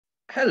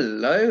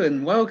Hello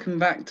and welcome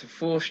back to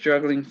Four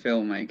Struggling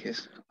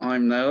Filmmakers.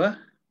 I'm Noah,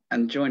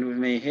 and joined with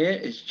me here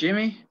is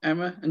Jimmy,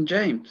 Emma, and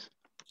James.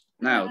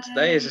 Now,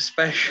 today is a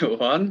special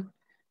one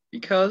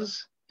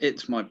because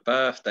it's my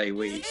birthday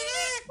week.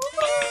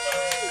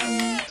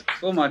 And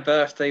for my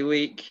birthday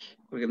week,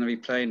 we're going to be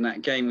playing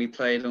that game we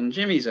played on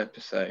Jimmy's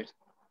episode.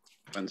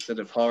 But instead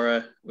of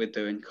horror, we're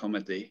doing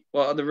comedy.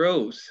 What are the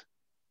rules?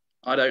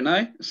 I don't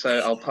know,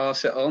 so I'll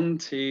pass it on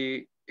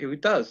to whoever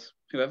does.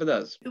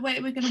 The way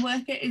we're going to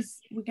work it is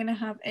we're going to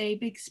have a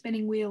big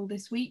spinning wheel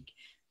this week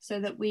so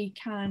that we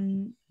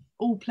can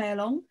all play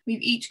along.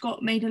 We've each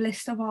made a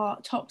list of our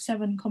top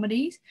 7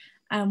 comedies,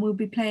 and we'll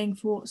be playing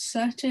for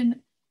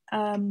certain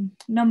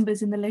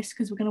numbers in the list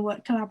because we're going to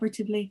work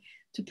collaboratively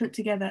to put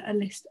together a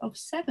list of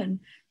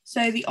 7.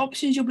 So the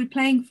options you'll be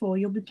playing for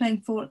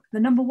the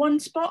number 1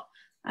 spot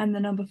and the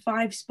number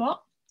 5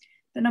 spot,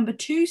 the number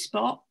 2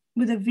 spot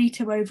with a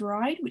veto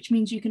override, which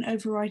means you can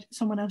override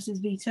someone else's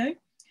veto,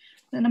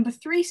 the number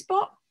 3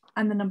 spot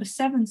and the number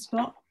 7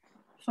 spot,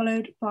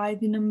 followed by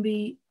the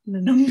number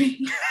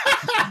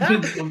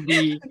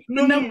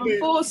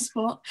 4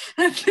 spot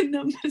and the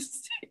number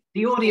 6.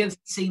 The audience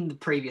has seen the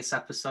previous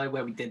episode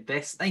where we did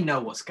this. They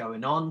know what's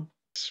going on.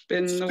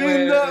 Spin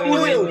that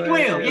wheel.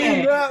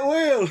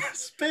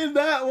 Spin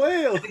that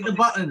wheel. Hit the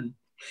button.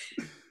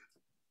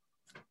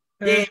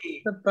 Press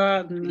the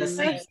button.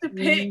 First to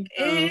pick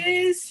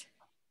is...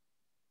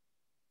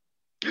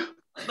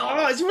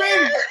 Oh, it's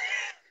Rim!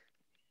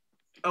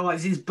 Oh,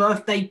 it's his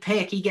birthday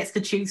pick. He gets to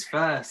choose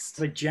first.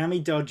 The Jammy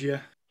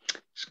Dodger.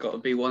 It's got to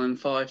be 1 and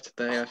 5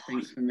 today, I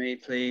think, for me,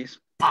 please.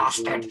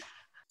 Bastard.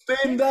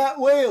 Spin that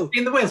wheel.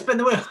 Spin the wheel. Spin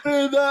that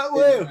Spin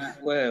wheel.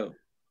 that wheel.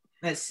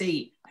 Let's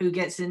see who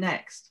gets it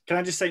next. Can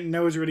I just say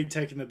Noah's really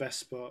taken the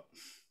best spot?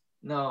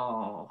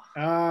 No.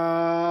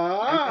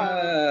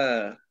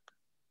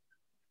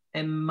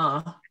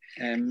 Emma.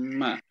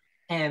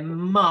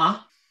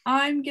 Emma.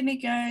 I'm going to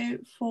go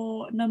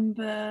for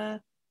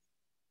number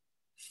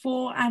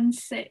 4 and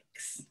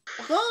 6.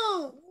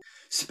 Oh,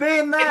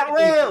 spin that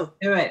wheel.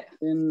 Do it.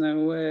 Spin the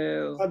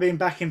wheel. I've been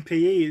back in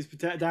PE. It's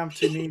down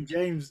between me and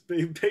James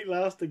being picked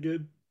last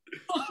again.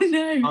 Oh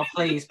no. Oh,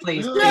 please.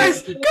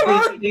 Yes, come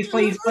on. Please.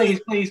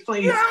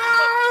 No!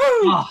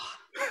 Oh,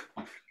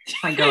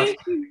 thank God.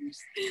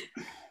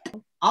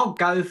 I'll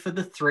go for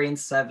the 3 and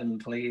 7,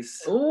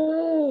 please.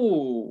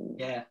 Oh.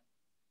 Yeah.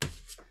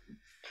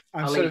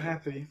 I'm so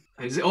happy.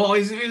 Who's it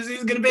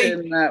going to be?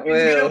 Spin that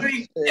wheel.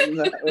 Spin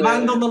that wheel.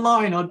 Land on the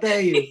line, I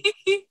dare you.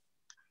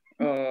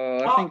 Oh,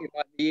 I think it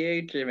might be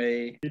you,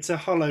 Jimmy. It's a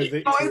hollow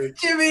victory. Oh, it's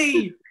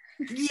Jimmy!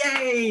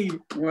 Yay!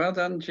 Well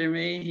done,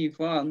 Jimmy. You've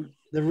won.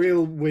 The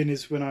real win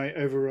is when I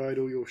override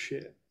all your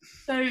shit.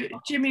 So,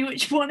 Jimmy,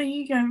 which one are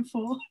you going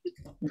for?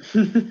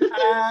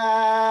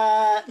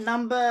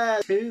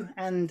 Number 2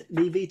 and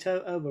the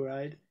veto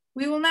override.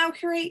 We will now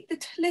create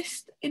the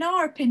list, in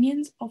our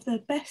opinions, of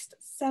the best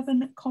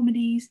 7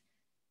 comedies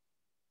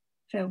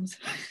films.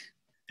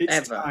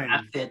 It's time.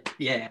 That's it,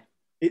 yeah.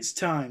 It's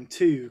time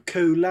to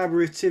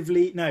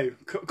competitively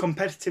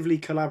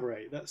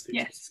collaborate. That's the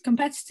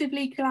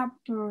Competitively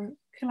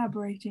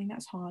collaborating.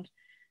 That's hard.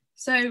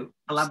 So,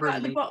 start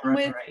at the bottom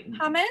with James.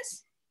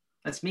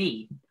 That's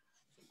me.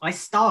 I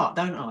start,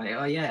 don't I?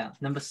 Oh yeah,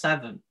 number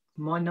 7.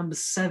 My number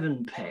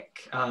 7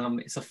 pick.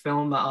 It's a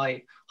film that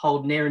I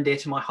hold near and dear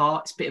to my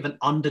heart. It's a bit of an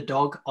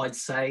underdog, I'd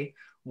say.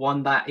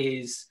 One that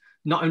is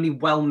not only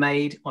well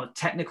made on a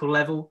technical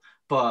level,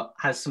 but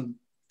has some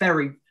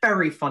very,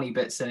 very funny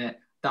bits in it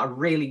that I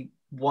really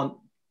want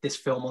this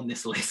film on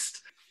this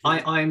list.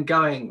 I am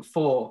going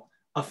for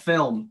a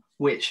film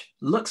which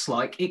looks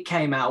like it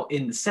came out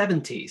in the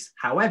 70s.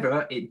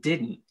 However, it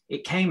didn't.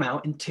 It came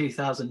out in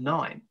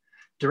 2009.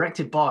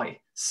 Directed by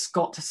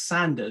Scott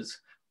Sanders.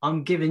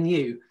 I'm giving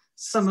you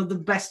some of the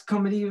best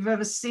comedy you've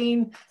ever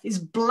seen is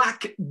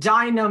Black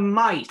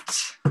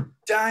Dynamite.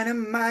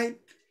 Dynamite.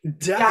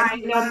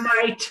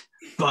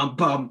 Bum,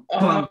 bum, Oh,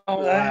 bum.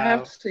 I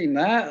have seen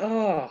that.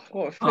 Oh,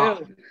 what a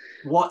film.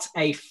 What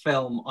a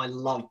film. I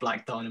love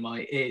Black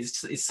Dynamite.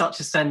 It's such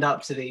a send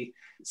up to the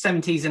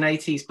 70s and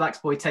 80s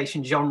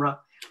blaxploitation genre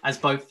as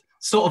both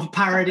sort of a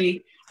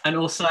parody and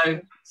also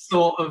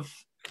sort of,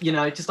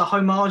 just a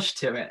homage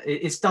to it.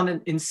 It's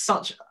done in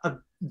such a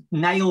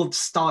nailed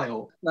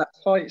style. That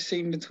fight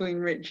scene between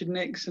Richard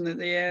Nixon at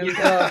the end.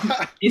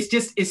 Yeah.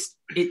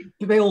 It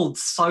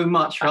builds so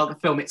much throughout the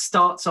film. It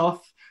starts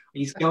off,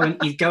 he's going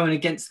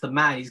against the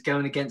man, he's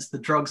going against the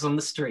drugs on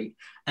the street,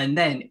 and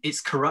then it's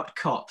corrupt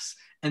cops,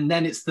 and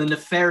then it's the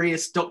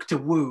nefarious Dr.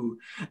 Wu,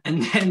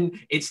 and then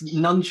it's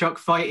nunchuck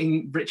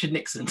fighting Richard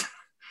Nixon.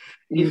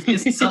 It's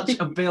just such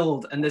a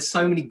build, and there's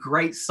so many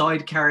great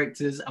side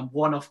characters and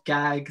one-off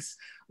gags.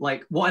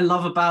 Like, what I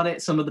love about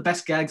it, some of the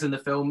best gags in the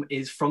film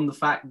is from the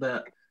fact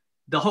that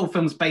the whole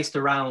film's based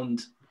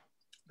around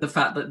the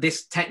fact that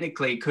this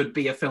technically could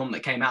be a film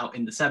that came out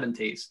in the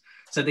 70s.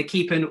 So they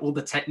keep in all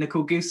the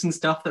technical goose and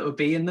stuff that would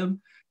be in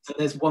them. So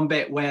there's one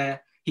bit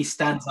where he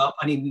stands up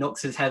and he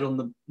knocks his head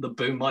on the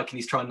boom mic and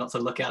he's trying not to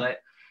look at it.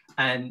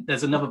 And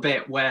there's another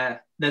bit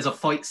where there's a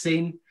fight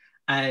scene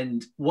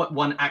and what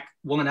one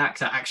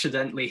actor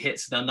accidentally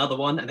hits another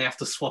one, and they have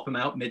to swap him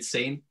out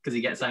mid-scene because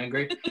he gets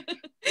angry.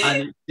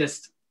 And it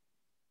just,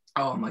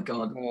 oh my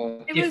god!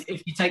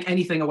 If you take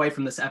anything away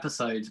from this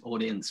episode,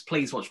 audience,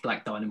 please watch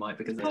Black Dynamite,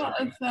 because it's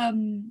part of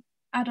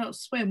Adult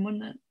Swim,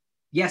 wasn't it?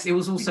 Yes, it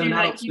was also an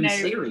Adult Swim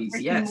series.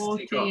 Rick Yes, and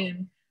Morty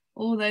and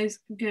all those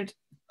good.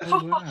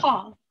 Oh,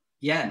 wow.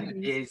 Yeah,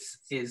 it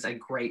is a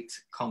great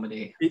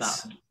comedy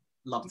that I'd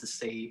love to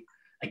see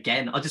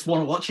again. I just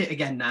want to watch it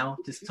again now,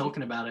 just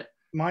talking about it.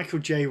 Michael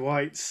J.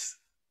 White's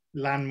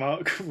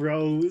landmark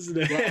role, isn't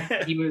it?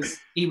 Yeah,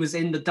 he was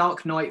in The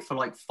Dark Knight for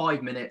like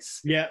 5 minutes.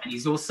 Yeah, and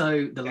he's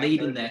also the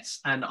lead in this,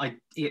 and I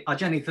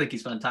genuinely think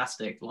he's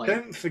fantastic. Like,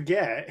 don't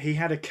forget, he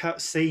had a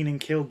cut scene in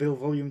Kill Bill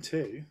Volume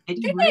 2. Did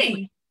he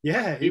really?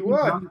 Yeah, he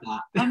was.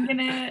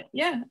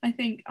 I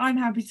think I'm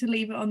happy to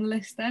leave it on the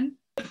list then.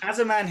 As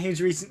a man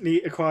who's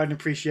recently acquired an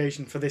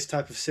appreciation for this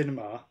type of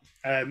cinema,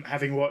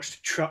 having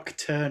watched Truck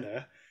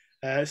Turner,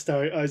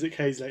 starring Isaac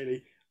Hayes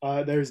lately,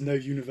 there is no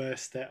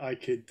universe that I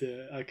could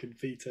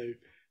veto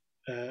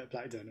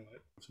Black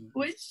Dynamite.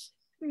 Which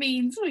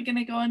means we're going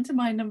to go on to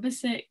my number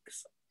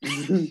 6.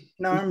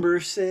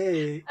 Number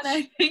 6. And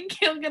I think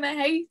you're going to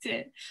hate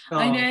it. Oh.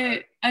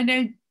 I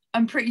know.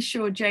 I'm pretty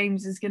sure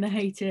James is going to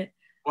hate it.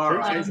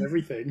 James hates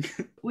everything.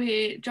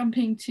 We're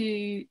jumping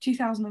to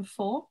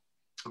 2004.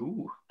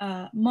 Ooh.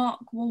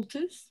 Mark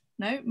Waters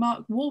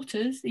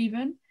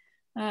even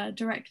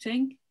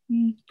directing.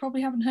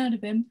 Probably haven't heard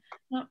of him,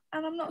 and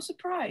I'm not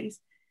surprised.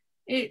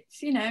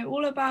 It's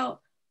all about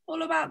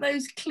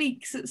those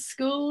cliques at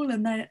school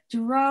and their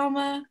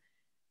drama.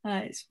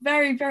 It's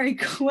very, very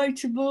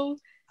quotable.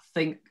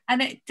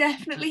 And it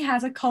definitely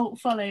has a cult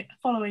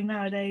following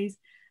nowadays,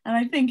 and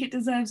I think it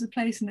deserves a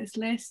place on this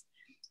list.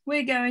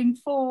 We're going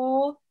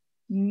for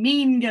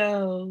Mean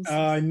Girls.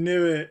 Oh, I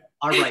knew it.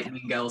 I rate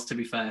Mean Girls, to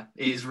be fair.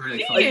 It is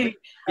really funny.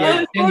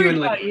 Yeah,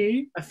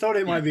 genuinely. I thought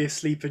it might be a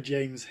sleeper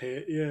James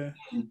hit. Yeah.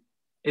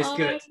 It's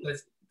good.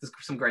 There's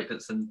some great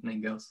bits in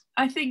Mean Girls.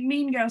 I think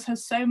Mean Girls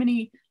has so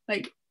many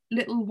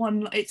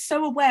little it's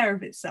so aware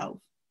of itself,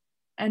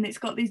 and it's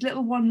got these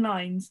little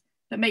one-lines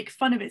that make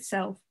fun of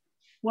itself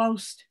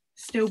whilst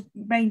still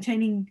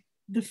maintaining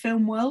the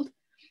film world.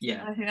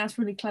 Yeah. I think that's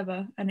really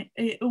clever, and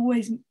it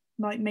always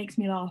makes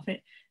me laugh.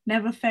 It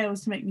never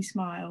fails to make me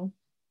smile.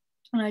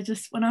 And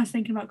when I was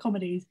thinking about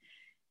comedies,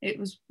 it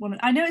was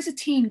I know it's a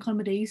teen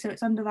comedy, so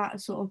it's under that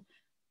sort of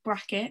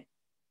bracket,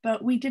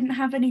 but we didn't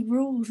have any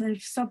rules of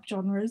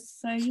subgenres,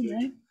 so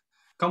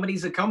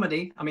Comedy's a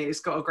comedy. I mean,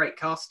 it's got a great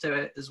cast to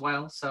it as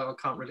well, so I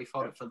can't really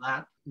fault it for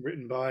that.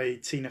 Written by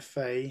Tina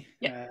Fey.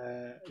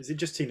 Yeah. Is it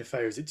just Tina Fey,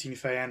 or is it Tina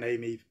Fey and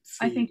Amy Fee?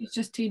 I think it's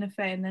just Tina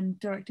Fey, and then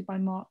directed by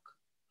Mark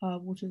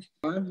Waters.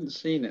 I haven't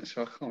seen it,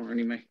 so I can't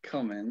really make a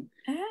comment.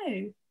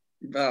 Oh.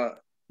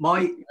 But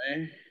my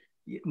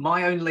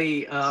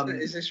only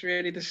is this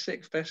really the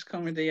 6th best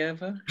comedy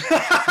ever?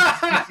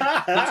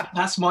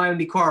 that's my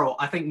only quarrel.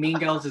 I think Mean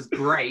Girls is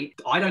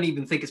great. I don't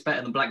even think it's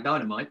better than Black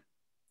Dynamite,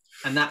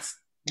 and that's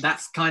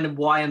kind of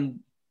why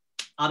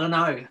I don't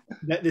know.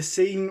 The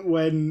scene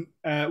when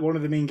one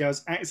of the Mean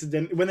Girls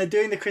when they're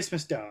doing the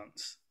Christmas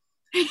dance,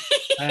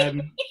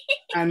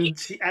 and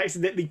she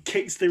accidentally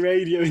kicks the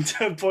radio into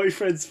her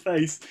boyfriend's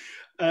face.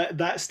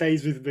 That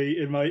stays with me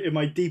in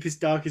my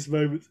deepest, darkest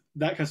moments.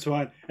 That comes to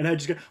mind, and I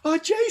just go, "Oh,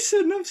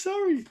 Jason, I'm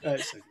sorry." So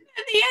at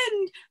the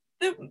end,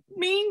 the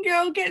mean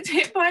girl gets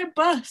hit by a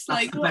bus.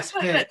 That's the best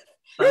bit.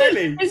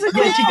 Really? She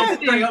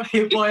gets straight up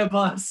hit by a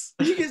bus.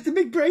 She gets the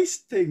big brace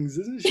things,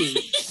 doesn't she?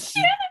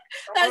 Yeah,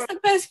 that's the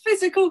best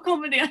physical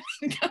comedy I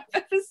think I've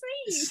ever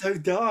seen. It's so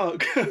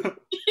dark.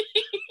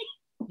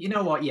 You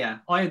know what? Yeah,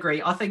 I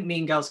agree. I think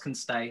Mean Girls can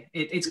stay.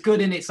 It's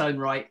good in its own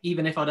right,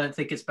 even if I don't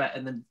think it's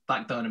better than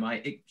Black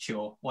Dynamite.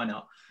 Sure, why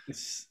not?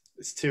 It's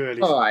too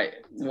early. All right,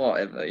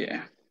 whatever.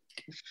 Yeah,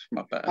 it's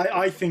not bad.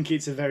 I think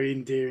it's a very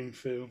endearing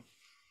film.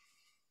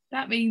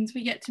 That means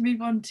we get to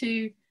move on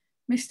to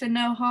Mr.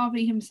 Noel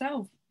Harvey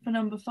himself for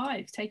number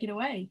 5. Take it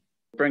away.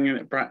 Bringing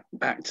it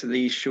back to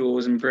these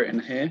shores in Britain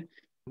here,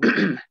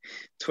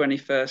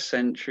 21st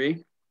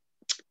century.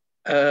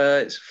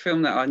 It's a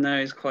film that I know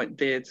is quite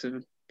dear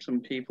to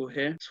some people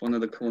here. It's one of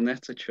the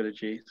Cornetto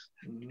trilogies.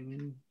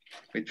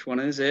 Which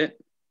one is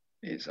it?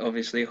 It's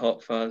obviously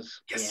Hot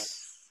Fuzz.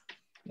 Yes.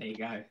 There you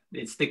go.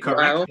 It's the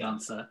correct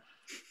answer.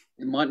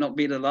 It might not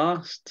be the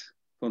last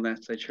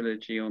Cornetto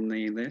trilogy on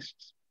the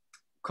list.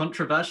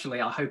 Controversially,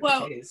 I hope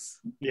it is.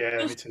 Yeah,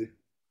 me too.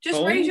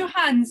 Just raise your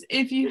hands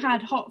if you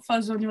had Hot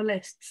Fuzz on your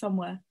list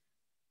somewhere.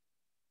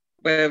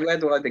 Where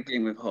do I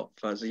begin with Hot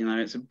Fuzz? You know,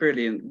 it's a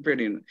brilliant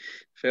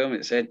film.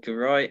 It's Edgar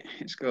Wright.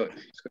 It's got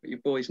your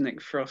boys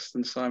Nick Frost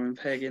and Simon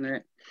Pegg in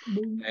it.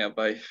 They are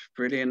both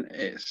brilliant.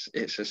 It's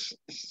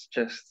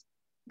just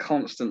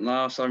constant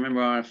laughs. I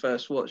remember when I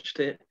first watched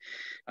it,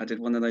 I did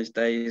one of those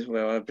days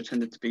where I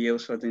pretended to be ill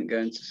so I didn't go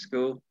into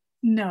school.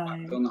 No,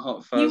 on the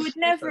Hot Fuzz. You would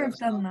never have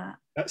done that.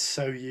 That's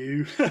so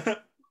you.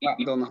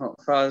 On the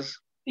Hot Fuzz.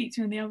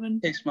 Pizza in the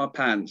oven. Kiss my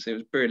pants. It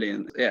was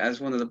brilliant. It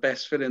has one of the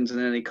best villains in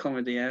any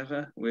comedy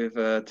ever with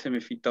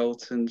Timothy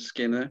Dalton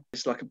Skinner.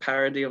 It's like a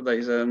parody of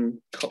those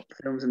cop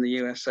films in the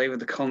USA with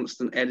the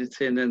constant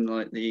editing and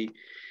like the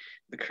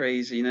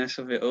craziness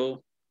of it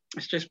all.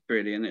 It's just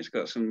brilliant. It's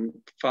got some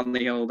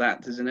funny old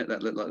actors in it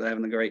that look like they're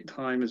having a great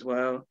time as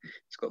well.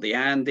 It's got the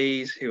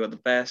Andes, who are the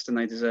best, and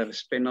they deserve a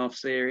spin-off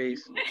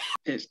series.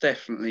 It's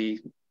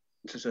definitely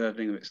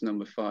deserving of its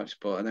number 5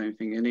 spot. I don't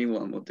think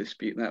anyone will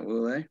dispute that,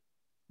 will they?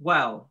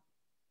 Well,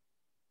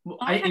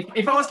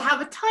 if I was to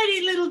have a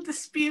tiny little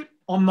dispute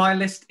on my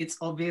list, it's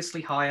obviously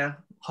higher.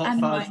 Hot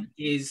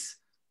Fuzz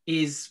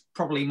is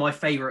probably my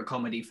favourite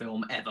comedy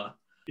film ever.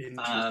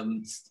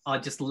 I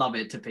just love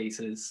it to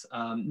pieces.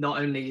 Not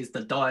only is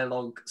the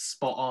dialogue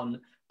spot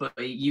on, but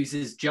it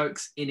uses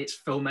jokes in its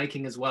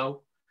filmmaking as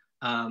well,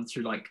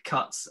 through like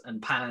cuts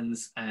and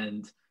pans,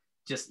 and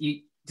just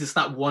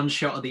that one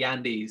shot of the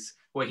Andes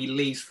where he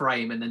leaves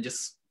frame and then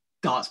just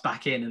darts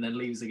back in and then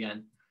leaves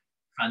again.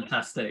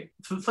 Fantastic.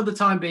 For the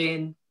time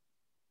being,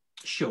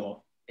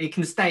 sure, it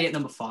can stay at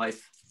number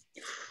 5.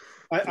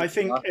 I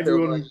think I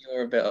feel like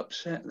you're a bit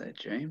upset there,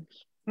 James.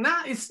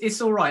 Nah,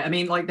 it's all right. I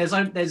mean, like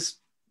there's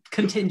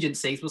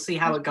contingencies. We'll see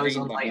how it goes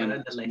on later in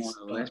the list.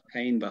 There's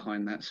pain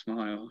behind that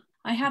smile.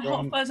 I had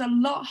Hot Fuzz a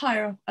lot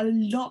higher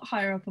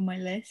up on my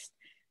list,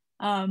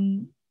 but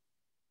I'm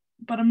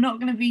not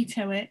going to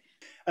veto it.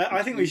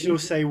 I think we should all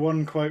say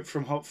one quote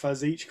from Hot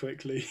Fuzz each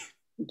quickly.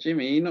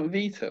 Jimmy, you're not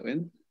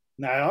vetoing?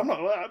 No, I'm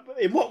not.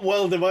 In what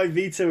world am I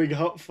vetoing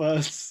Hot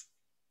Fuzz?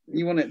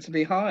 You want it to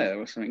be higher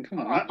or something? Come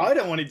on. I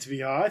don't want it to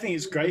be higher. I think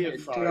it's great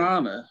at 5.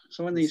 Drama.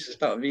 Someone needs to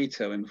start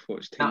vetoing before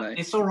it's too late.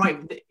 It's all right.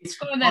 It's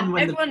fun then.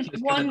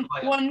 Everyone,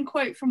 one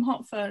quote from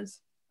Hot Fuzz.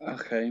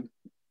 Okay.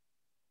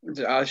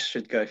 I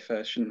should go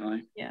first, shouldn't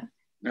I?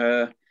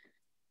 Yeah.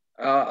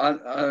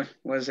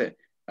 What is it?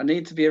 I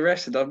need to be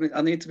arrested.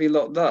 I need to be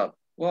locked up.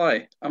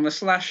 Why? I'm a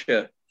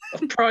slasher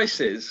of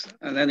prices.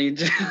 And then he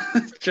just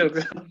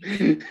jogs up.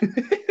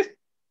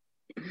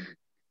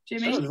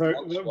 Jimmy? Very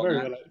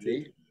well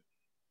acted.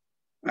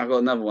 I've got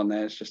another one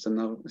there. It's just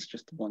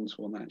the one's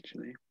one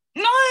actually.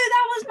 No,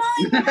 that was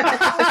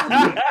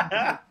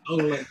mine.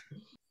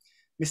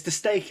 Mr.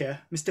 Staker,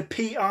 Mr.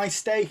 P.I.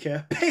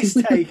 Staker, Piss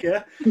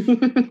Taker.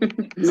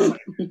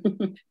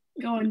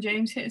 Go on,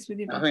 James, hit us with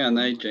your best. I think I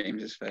know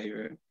James's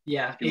favourite.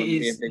 Yeah, it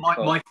is.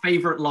 My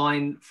favourite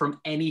line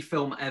from any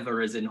film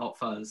ever is in Hot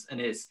Fuzz,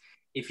 and it's,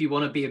 if you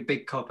want to be a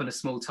big cop in a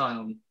small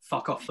town,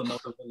 fuck off the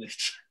model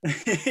village.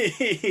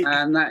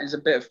 And that is a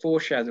bit of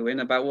foreshadowing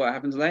about what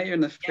happens later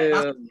in the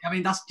film.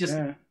 That's just...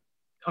 Yeah.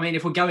 I mean,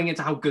 if we're going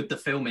into how good the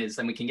film is,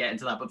 then we can get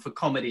into that. But for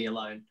comedy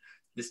alone,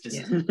 this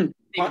just...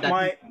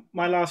 Yeah.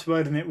 my last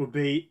word on it would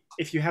be,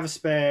 if you have a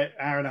spare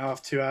hour and a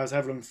half, 2 hours,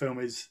 however long the film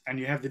is, and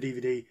you have the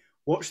DVD,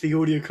 watch the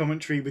audio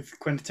commentary with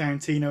Quentin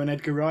Tarantino and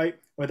Edgar Wright,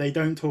 where they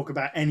don't talk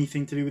about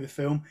anything to do with the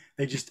film.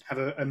 They just have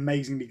an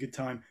amazingly good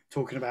time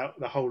talking about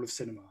the whole of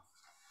cinema.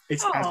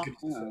 It's as good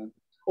as the film.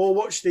 Or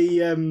watch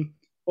the...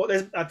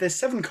 there's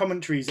 7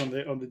 commentaries on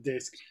the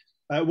disc.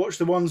 Watch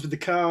the ones with the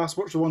cast.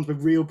 Watch the ones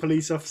with real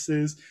police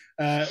officers.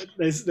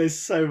 There's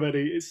so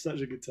many. It's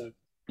such a good time.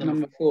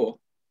 Number 4.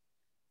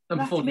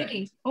 Number 4.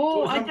 Me.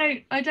 Oh, I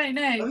don't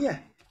know. Oh yeah.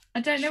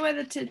 I don't know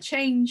whether to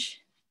change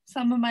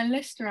some of my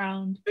list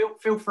around.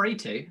 Feel free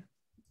to.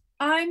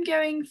 I'm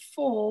going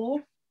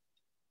for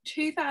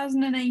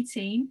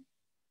 2018.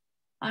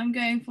 I'm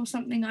going for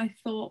something I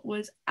thought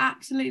was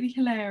absolutely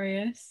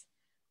hilarious.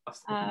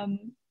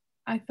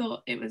 I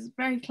thought it was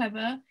very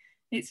clever.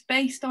 It's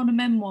based on a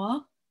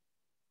memoir.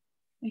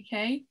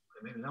 Okay.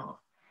 Maybe not.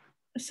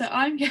 So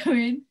I'm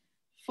going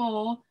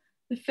for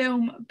the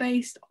film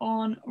based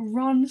on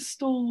Ron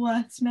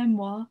Stallworth's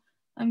memoir.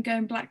 I'm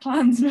going Black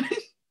Klansman.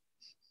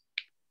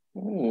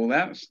 Oh,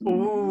 that's...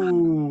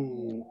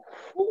 Ooh.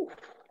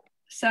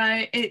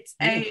 So it's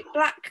a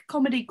black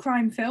comedy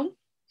crime film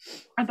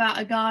about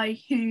a guy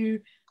who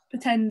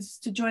pretends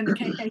to join the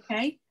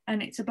KKK,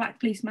 and it's a black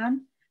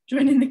policeman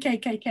joining the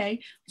KKK,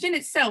 which in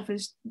itself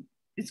is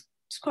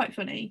quite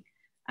funny.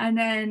 And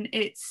then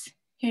it's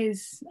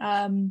his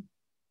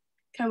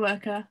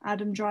co-worker,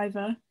 Adam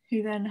Driver,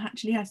 who then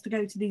actually has to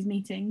go to these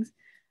meetings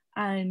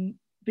and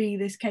be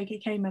this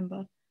KKK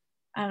member.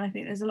 And I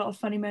think there's a lot of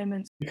funny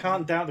moments. You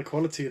can't doubt the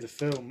quality of the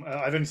film.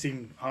 I've only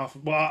seen half.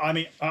 Well, I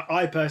mean,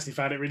 I personally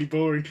found it really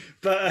boring,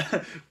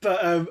 but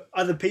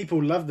other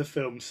people love the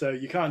film, so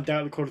you can't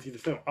doubt the quality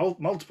of the film.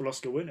 Multiple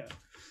Oscar winner.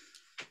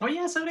 Oh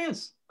yeah, so it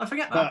is. I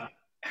forget that. But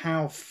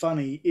how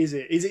funny is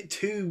it? Is it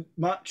too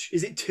much?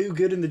 Is it too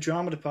good in the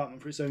drama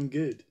department for its own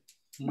good?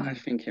 I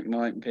think it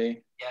might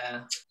be.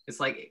 Yeah, it's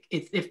like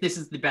if this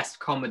is the best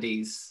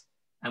comedies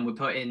and we're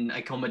putting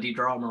a comedy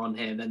drama on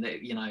here, then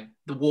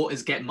the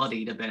waters get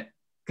muddied a bit,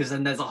 because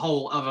then there's a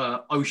whole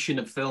other ocean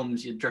of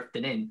films you're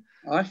drifting in.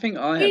 I think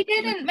we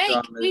didn't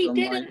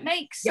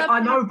make. Yeah,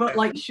 I know, but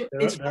like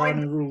it's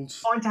fine. Rules.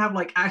 Fine to have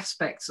like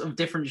aspects of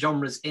different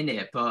genres in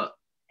it, but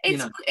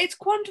it's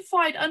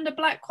quantified under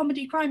black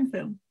comedy crime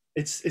film.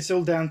 It's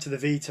all down to the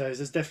vetoes.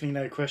 There's definitely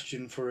no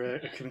question for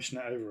a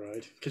commissioner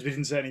override because we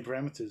didn't set any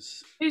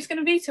parameters. Who's going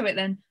to veto it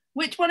then?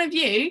 Which one of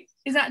you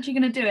is actually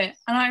going to do it?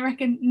 And I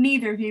reckon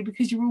neither of you,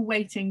 because you're all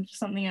waiting for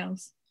something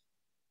else.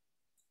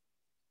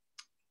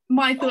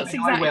 My thoughts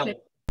exactly. I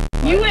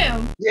will. You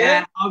will?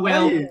 Yeah, I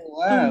will. Oh,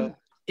 wow.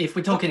 If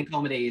we're talking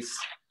comedies.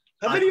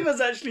 How many of us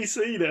actually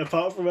seen it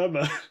apart from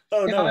Emma?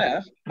 Oh,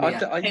 Yeah, no.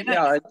 I have.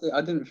 Yeah.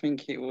 I didn't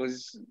think it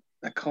was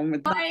a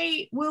comedy.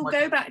 I will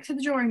go back to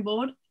the drawing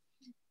board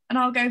and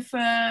I'll go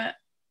for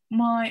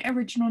my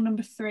original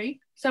number 3.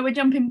 So we're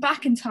jumping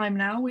back in time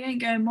now. We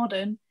ain't going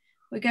modern.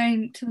 We're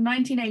going to the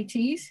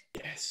 1980s.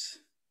 Yes.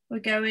 We're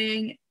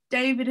going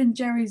David and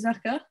Jerry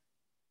Zucker.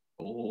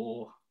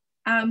 Oh.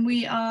 And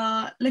we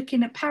are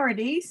looking at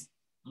parodies.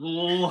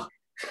 Oh.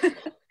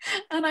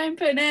 And I'm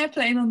putting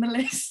Airplane on the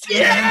list.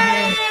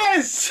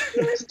 Yes!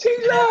 It's too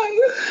low.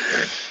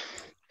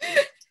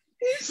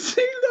 It's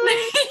too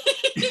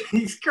low.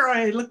 He's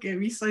crying. Look at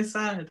him. He's so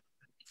sad.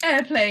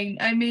 Airplane,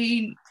 I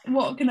mean,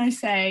 what can I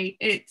say?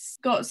 It's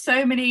got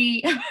so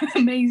many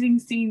amazing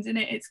scenes in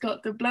it. It's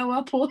got the blow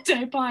up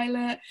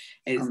autopilot.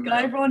 It's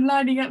got everyone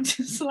lining up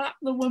to slap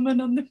the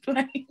woman on the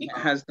plane. It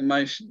has the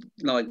most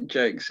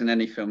jokes in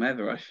any film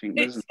ever, I think,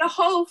 doesn't it? The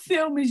whole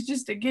film is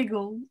just a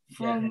giggle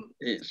from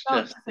it's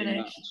start just to finish.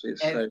 nuts.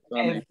 It's so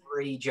funny.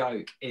 Every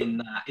joke in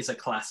that is a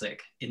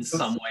classic in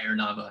some way or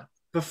another.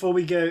 Before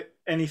we go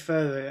any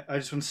further, I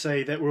just want to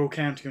say that we're all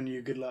counting on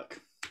you. Good luck.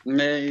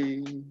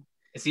 Me.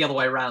 It's the other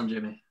way around,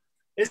 Jimmy.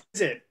 Is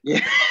it?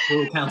 Yeah.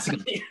 We're all counting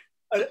on you.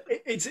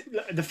 It's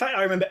the fact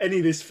I remember any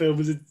of this film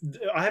was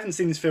I haven't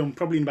seen this film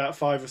probably in about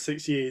 5 or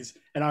 6 years,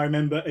 and I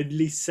remember at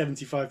least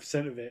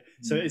 75% of it.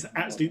 So it's an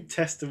absolute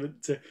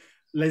testament to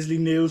Leslie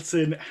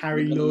Nielsen,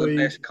 Harry One Lloyd. of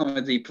the best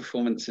comedy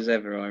performances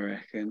ever, I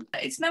reckon.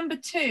 It's number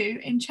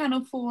 2 in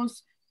Channel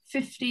 4's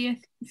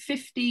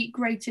 50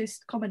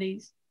 greatest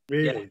comedies.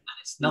 Really? Yeah,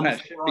 it's number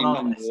 4 on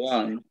our list.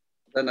 1.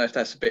 I don't know if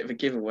that's a bit of a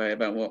giveaway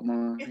about what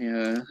my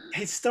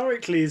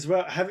historically as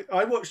well.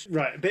 I watched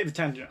a bit of a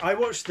tangent. I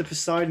watched the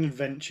Poseidon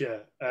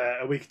Adventure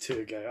a week or 2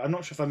 ago. I'm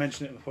not sure if I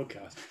mentioned it in the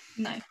podcast.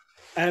 No.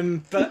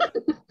 But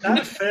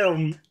that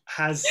film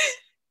has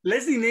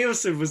Leslie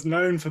Nielsen was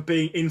known for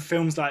being in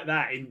films like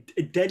that, in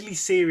a deadly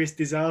serious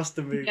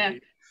disaster movie,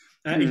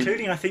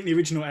 including I think the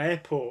original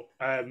Airport.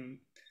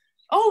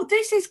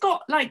 This has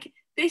got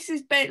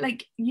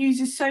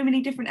uses so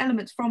many different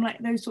elements from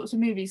those sorts of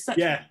movies.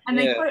 And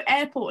they quote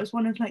Airport as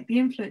one of the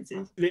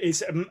influences.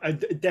 It's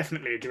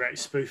definitely a direct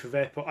spoof of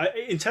Airport.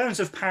 In terms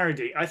of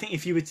parody, I think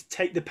if you were to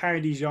take the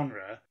parody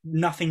genre,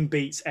 nothing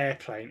beats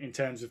Airplane in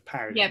terms of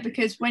parody. Yeah,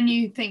 because when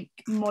you think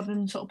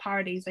modern sort of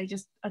parodies, they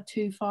just are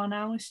too far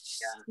now.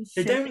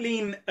 They don't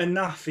lean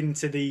enough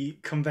into the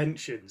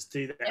conventions,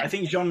 do they? Yeah. I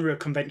think genre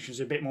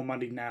conventions are a bit more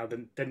muddied now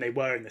than they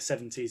were in the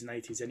 70s and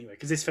 80s anyway,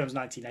 because this film's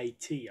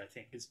 1980, I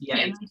think.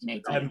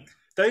 1980.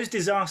 Those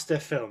disaster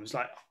films,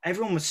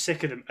 everyone was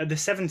sick of them. The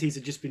 70s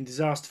had just been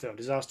disaster film.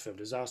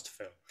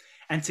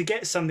 And to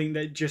get something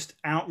that just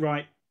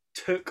outright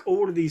took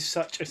all of these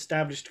such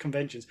established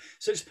conventions,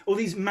 all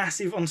these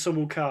massive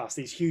ensemble casts,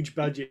 these huge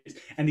budgets,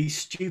 and these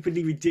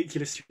stupidly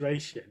ridiculous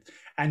situations,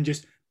 and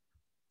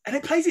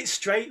it plays it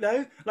straight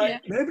though.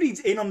 Nobody's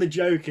in on the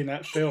joke in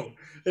that film.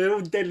 They're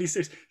all deadly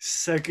serious.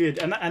 So good,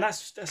 and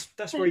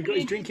that's where he got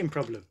his drinking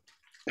problem.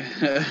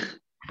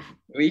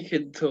 We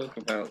could do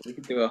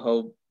a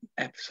whole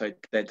episode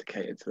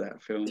dedicated to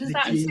that film. Does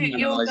that suit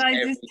your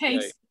guys'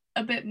 taste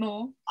a bit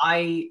more?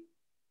 I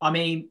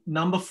mean,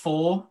 number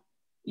 4.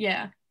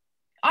 Yeah.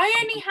 I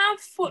only have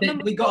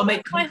number 4. We got to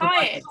make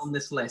compromises on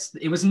this list.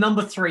 It was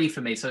number 3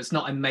 for me, so it's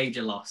not a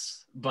major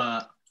loss.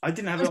 But I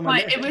didn't have it on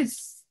my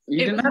list.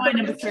 It was my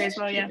number 3 as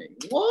well, yeah.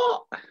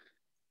 What?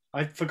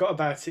 I forgot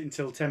about it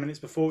until 10 minutes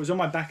before. It was on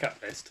my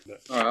backup list.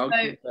 But... All right, I'll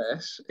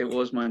confess, it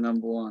was my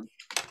number 1.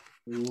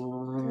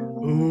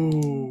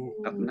 Ooh.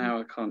 Now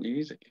I can't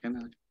use it,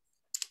 can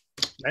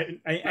I?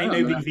 Ain't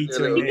nobody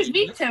vetoing it. You could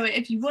veto it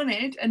if you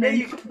wanted, and then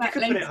you could back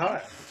put later. it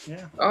higher.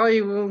 Yeah.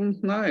 I will.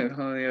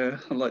 No,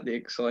 I like the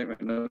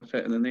excitement of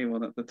putting the new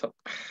one at the top.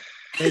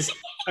 There's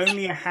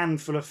only a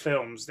handful of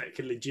films that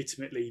can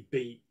legitimately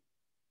beat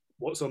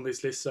what's on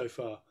this list so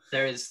far.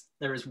 There is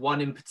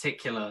one in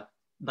particular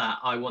that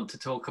I want to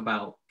talk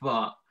about,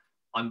 but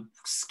I'm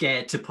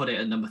scared to put it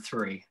at number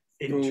 3.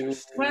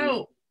 Interesting.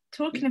 Well,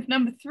 talking of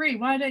number 3,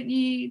 why don't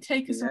you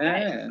take us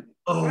away?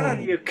 Why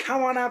don't you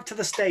come on up to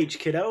the stage,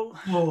 kiddo?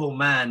 Oh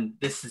man,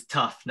 this is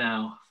tough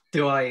now.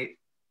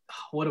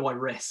 What do I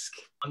risk?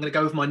 I'm going to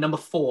go with my number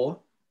 4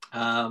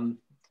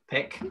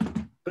 pick.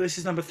 But this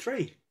is number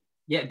 3.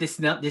 Yeah, this is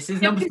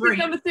number 3.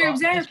 Number 3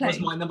 was Airplane. This was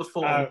my number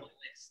 4 on the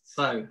list.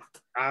 So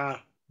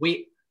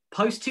we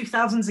post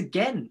 2000s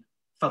again.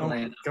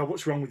 God,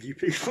 what's wrong with you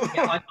people?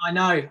 Yeah, I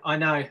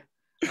know.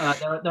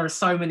 There are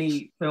so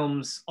many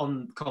films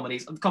on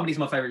comedies. Comedy's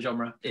my favorite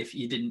genre, if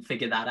you didn't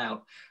figure that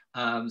out.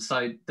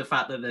 So the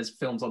fact that there's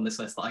films on this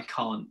list that I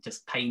can't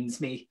just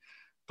pains me.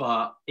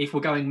 But if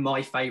we're going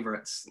my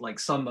favorites,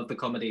 some of the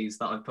comedies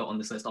that I've put on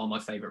this list are my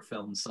favorite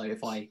films. So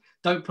if I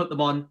don't put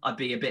them on, I'd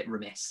be a bit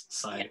remiss.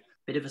 So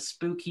bit of a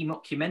spooky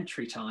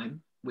mockumentary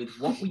time with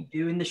What We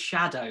Do in the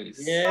Shadows.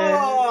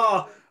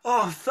 Yeah.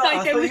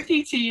 Taika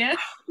Waititi, yeah?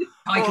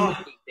 Taika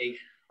Waititi.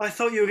 I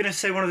thought you were going to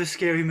say one of the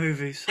scary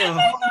movies.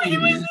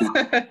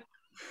 I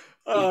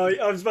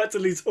was about to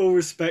lose all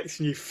respect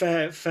in you.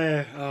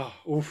 Fair. Oh,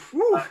 oof.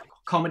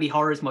 Comedy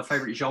horror is my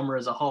favorite genre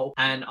as a whole,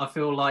 and I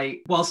feel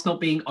like, whilst not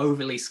being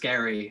overly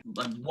scary,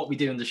 like What We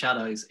Do in the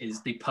Shadows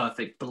is the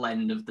perfect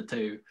blend of the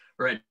two,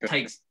 where it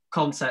takes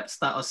concepts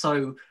that are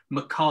so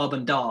macabre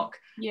and dark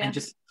and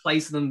just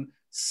plays them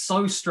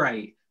so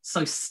straight,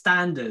 so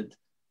standard,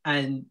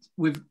 and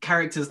with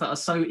characters that are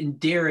so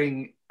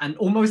endearing and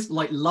almost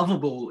like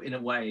lovable in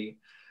a way,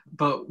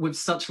 but with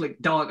such like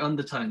dark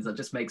undertones that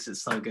just makes it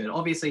so good.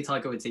 Obviously,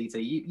 Taika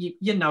Waititi,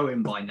 you know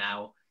him by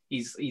now.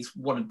 He's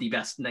one of the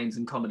best names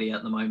in comedy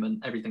at the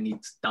moment. Everything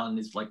he's done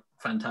is like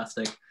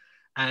fantastic,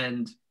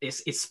 and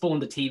it's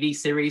spawned a TV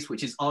series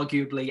which is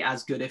arguably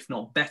as good, if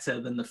not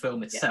better, than the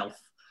film itself.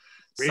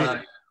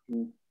 Really?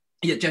 So,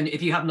 yeah, Jen,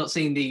 if you have not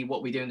seen the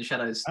What We Do in the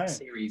Shadows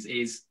series,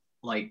 is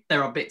like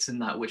there are bits in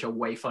that which are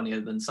way funnier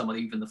than some of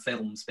even the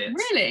film's bits.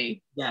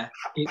 Really? Yeah.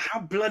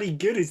 How bloody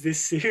good is this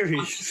series?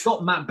 It's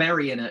got Matt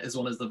Berry in it as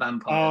well as the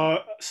vampire.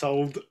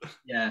 Sold.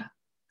 Yeah,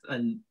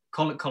 and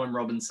Colin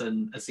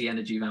Robinson as the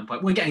energy vampire.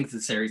 We're getting to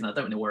the series now.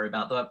 Don't need to worry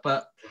about that.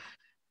 But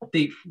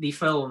the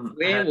film,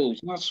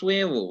 werewolves, not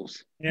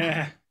swearwolves.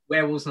 Yeah,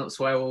 werewolves, not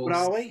swearwolves. What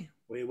are we?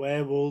 We're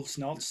werewolves,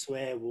 not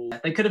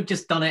swearwolves. They could have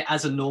just done it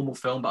as a normal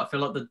film, but I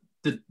feel like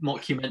the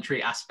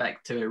mockumentary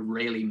aspect to it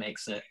really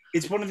makes it.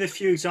 It's one of the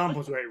few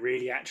examples where it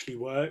really actually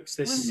works.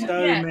 There's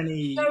so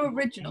many. So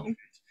original.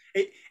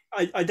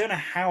 I don't know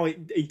how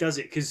it does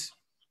it because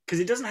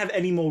it doesn't have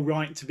any more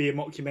right to be a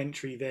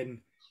mockumentary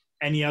than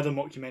any other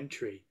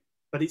mockumentary.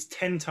 But it's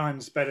 10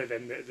 times better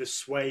than the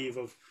swathe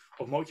of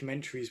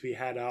mockumentaries we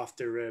had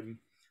after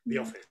The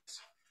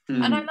Office.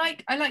 And I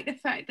like the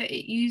fact that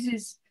it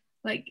uses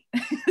like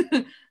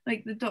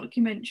like the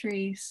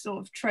documentary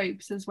sort of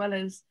tropes as well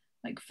as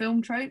like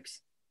film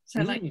tropes.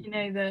 So like, you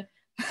know, the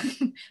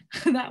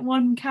that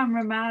one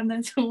cameraman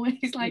that's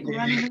always like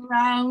running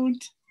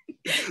around.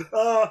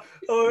 Or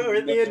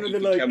at the end with the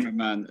like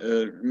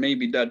cameraman,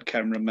 maybe that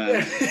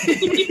cameraman.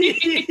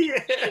 Yeah.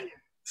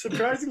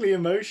 Surprisingly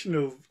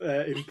emotional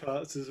in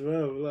parts as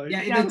well. Like,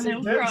 yeah, it's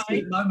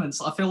sweet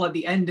moments. I feel like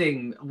the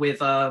ending with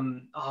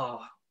Viago,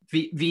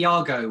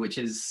 which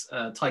is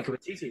Taika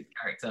Waititi's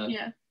character,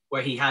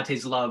 where he had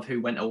his love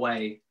who went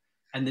away,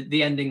 and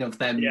the ending of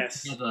them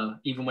together,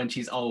 even when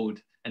she's old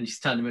and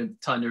she's turned her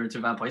into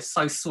a vampire. It's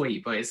so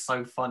sweet, but it's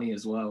so funny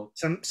as well.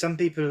 Some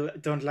people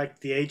don't like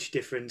the age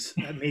difference,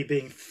 me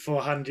being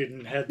 400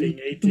 and her being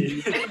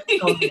 80.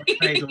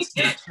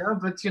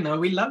 But you know,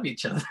 we love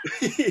each other.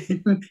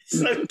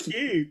 So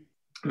cute.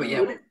 But yeah,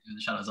 in the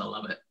Shadows, I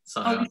love it.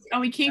 So are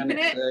we keeping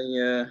it?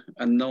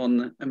 A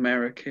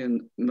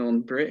non-American,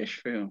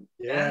 non-British film.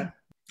 Yeah,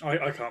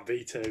 I can't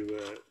veto.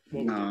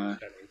 No.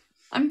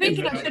 I'm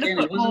thinking I should have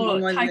put more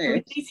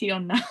Taika Waititi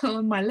on now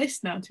on my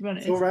list now. To be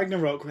honest, Thor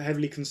Ragnarok were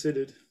heavily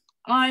considered.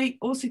 I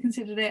also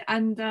considered it,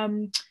 and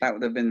that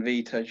would have been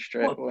vetoed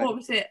straight away. What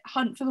was it?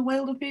 Hunt for the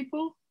Wilder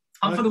People.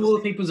 Hunt for the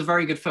Wilder People is a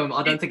very good film.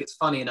 I don't think it's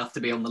funny enough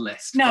to be on the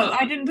list. No,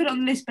 I didn't put it on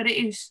the list, but it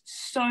is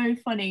so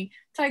funny.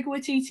 Taika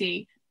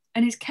Waititi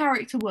and his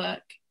character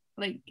work,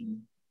 like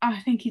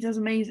I think he does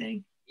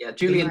amazing. Yeah,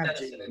 Julian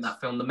Dennison in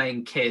that film, the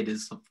main kid,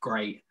 is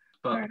great.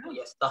 But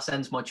yes, thus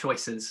ends my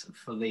choices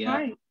for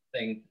the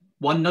thing.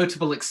 One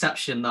notable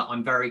exception that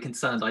I'm very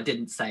concerned I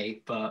didn't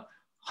say, but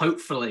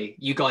hopefully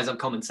you guys have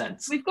common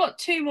sense. We've got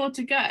 2 more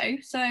to go,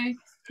 so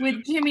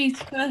with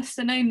Jimmy's first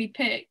and only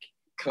pick.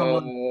 Come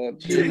on,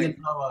 Julian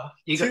Noah.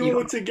 2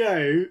 more to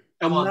go,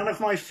 and none of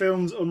my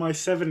films on my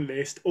 7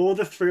 list or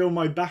the 3 on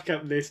my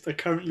backup list are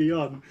currently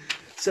on.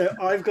 So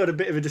I've got a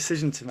bit of a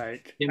decision to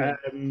make. Do a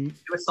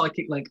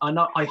psychic link.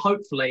 I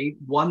hopefully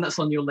one that's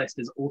on your list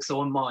is also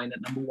on mine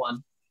at number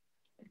 1.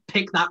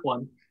 Pick that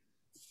one.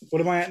 What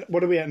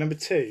are we at? Number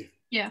 2?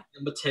 Yeah.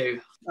 Number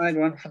 2. I had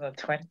one for the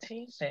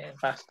 20s.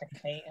 Buster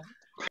Keaton.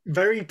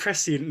 Very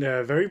prescient,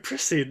 no, very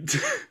prescient.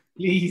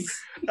 Please.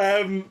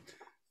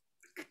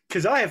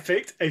 Because I have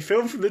picked a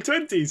film from the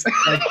 20s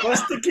by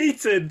Buster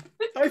Keaton.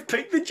 I've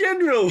picked The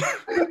General.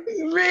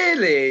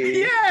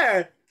 Really?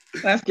 Yeah.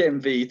 That's getting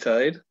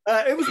vetoed.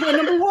 It was my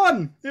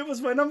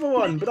number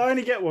one. But I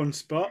only get 1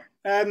 spot.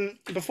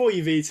 Before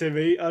you veto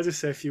me, I'll just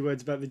say a few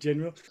words about The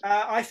General.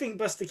 I think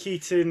Buster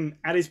Keaton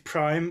at his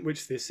prime,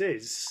 which this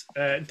is,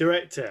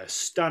 director,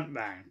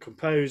 stuntman,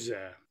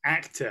 composer,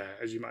 actor,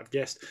 as you might have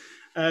guessed.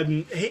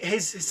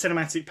 His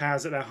cinematic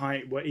powers at their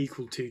height were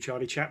equal to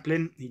Charlie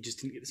Chaplin. He just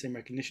didn't get the same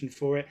recognition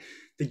for it.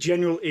 The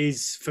General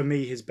is, for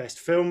me, his best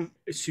film.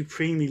 A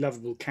supremely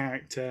lovable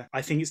character.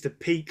 I think it's the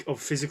peak of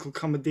physical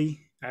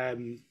comedy.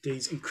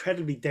 These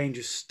incredibly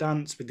dangerous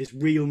stunts with this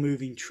real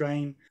moving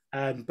train.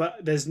 But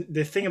there's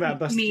the thing about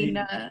Buster Keaton.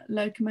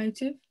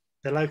 Locomotive?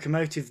 The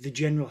locomotive, the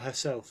General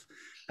herself.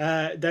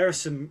 There are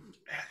some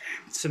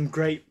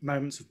great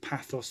moments of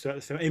pathos throughout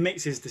the film. It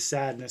mixes the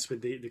sadness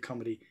with the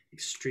comedy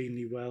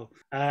extremely well.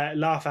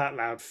 Laugh out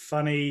loud,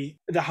 funny.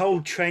 The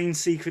whole train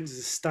sequence is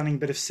a stunning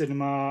bit of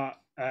cinema.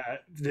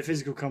 The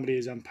physical comedy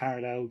is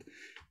unparalleled.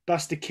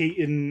 Buster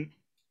Keaton,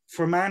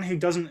 for a man who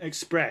doesn't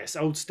express,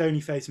 old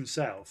stony face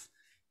himself,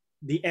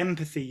 the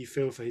empathy you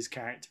feel for his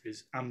character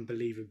is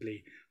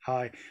unbelievably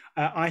high.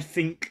 I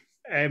think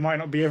it might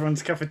not be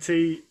everyone's cup of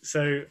tea,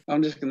 so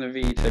I'm just going to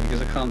veto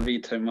because I can't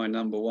veto my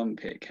number one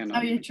pick, can I?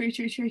 Oh yeah, true.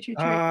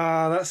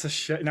 that's a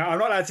shit. No, I'm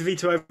not allowed to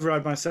veto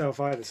override myself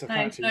either. So,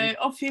 No, so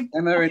off you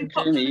Emma off and you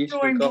pop to Jimmy, the you still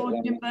drawing got board,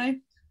 one. Jimbo.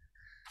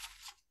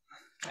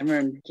 Emma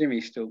and Jimmy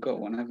still got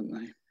one, haven't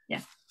they?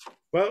 Yeah.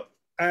 Well,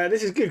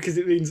 this is good because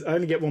it means I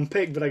only get one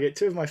pick, but I get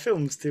two of my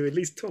films to at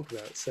least talk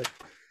about. So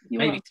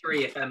Maybe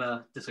three if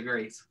Emma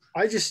disagrees.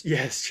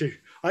 It's true.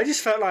 I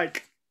just felt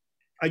like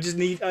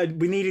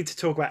we needed to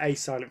talk about a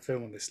silent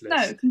film on this list.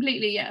 No,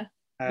 completely, yeah.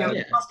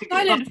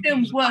 Silent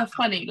films were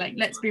funny. Like,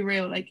 let's be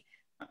real. Like,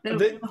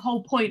 the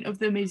whole point of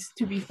them is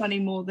to be funny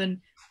more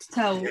than to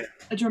tell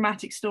a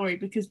dramatic story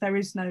because there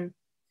is no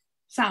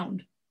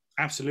sound.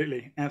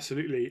 Absolutely.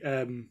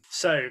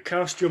 So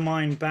cast your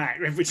mind back,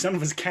 which none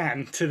of us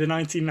can, to the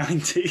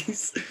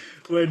 1990s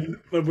when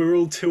we were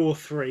all 2 or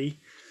 3.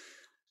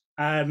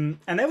 And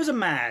there was a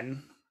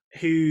man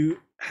who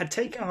had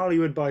taken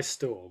Hollywood by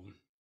storm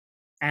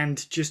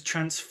and just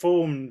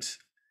transformed,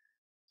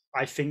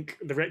 I think,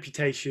 the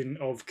reputation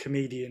of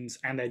comedians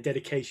and their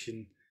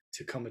dedication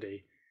to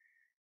comedy.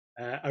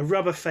 A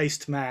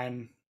rubber-faced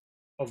man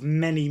of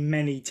many,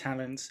 many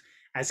talents,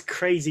 as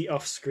crazy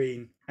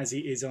off-screen as he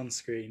is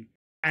on-screen.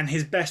 And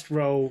his best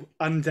role,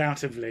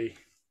 undoubtedly,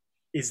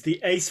 is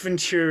the Ace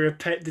Ventura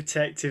pet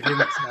detective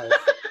himself,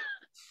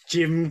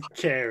 Jim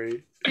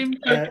Carrey.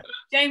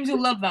 James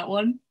will love that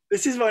one.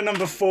 This is my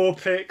number 4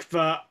 pick,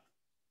 but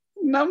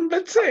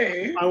number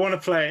 2. I want to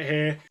play it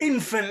here.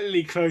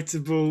 Infinitely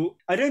quotable.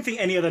 I don't think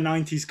any other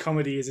 90s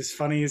comedy is as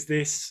funny as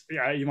this.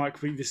 Yeah, you might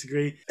completely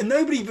disagree. And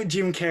nobody but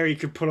Jim Carrey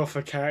could pull off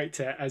a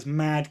character as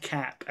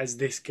madcap as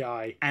this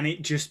guy and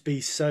it just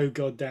be so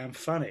goddamn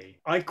funny.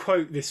 I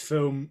quote this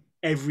film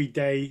every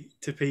day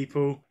to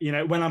people. You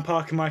know, when I'm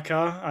parking my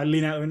car, I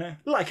lean out the window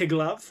like a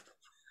glove.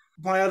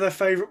 My other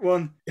favourite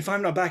one, if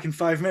I'm not back in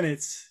 5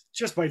 minutes,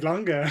 just wait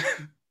longer.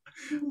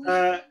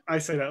 I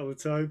say that all the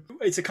time.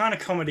 It's a kind of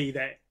comedy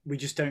that we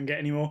just don't get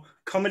anymore.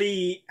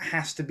 Comedy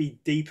has to be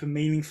deep and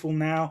meaningful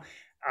now.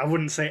 I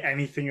wouldn't say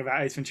anything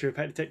about Ace Ventura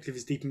Pet Detective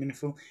is deep and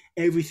meaningful.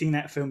 Everything in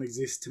that film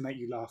exists to make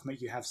you laugh, make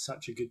you have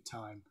such a good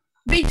time.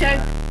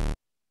 Veto.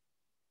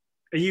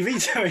 Are you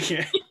vetoing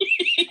it?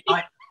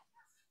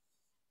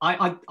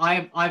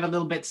 I have a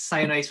little bit to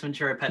say on Ace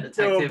Ventura Pet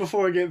Detective.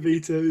 Before I get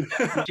vetoed.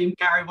 Jim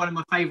Carrey, one of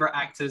my favourite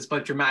actors,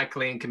 both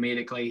dramatically and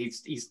comedically.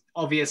 He's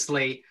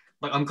obviously,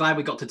 like, I'm glad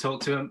we got to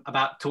talk to him.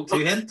 Talk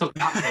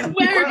about him.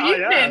 Where have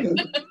you been?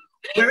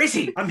 Where is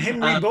he? I'm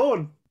him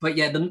reborn. But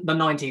yeah, the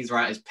 90s are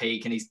at his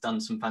peak, and he's done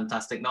some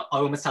fantastic. I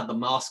almost had The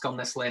Mask on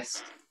this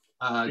list,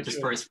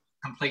 for its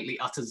completely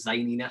utter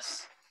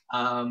zaniness.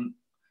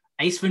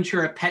 Ace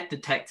Ventura Pet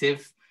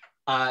Detective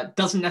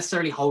doesn't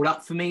necessarily hold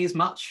up for me as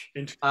much.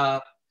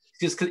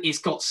 Just because it's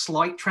got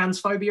slight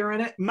transphobia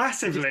in it.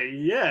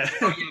 Massively, yeah.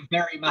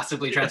 Very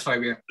massively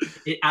transphobia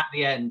at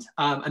the end.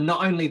 And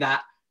not only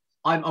that,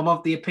 I'm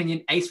of the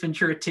opinion Ace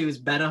Ventura 2 is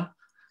better.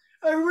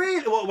 Oh,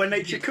 really? What, When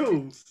Nature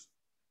Calls?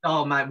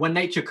 Oh, man, When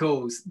Nature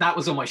Calls. That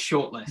was on my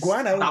short list.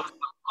 Guano. That was how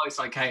close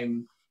I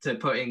came to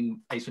putting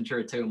Ace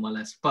Ventura 2 on my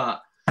list.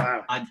 But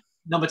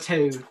number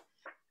 2,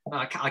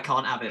 I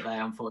can't have it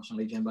there,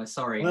 unfortunately, Jimbo.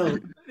 Sorry. Well,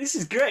 this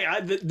is great.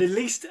 The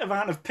least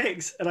amount of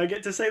picks, and I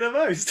get to say the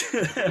most.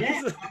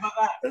 Yeah, how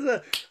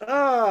about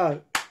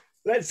that?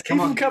 Let's keep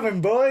them coming,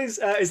 boys.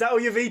 Is that all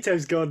your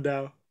vetoes gone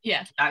now?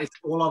 Yeah. That is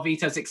all our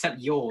vetoes except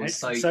yours.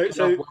 So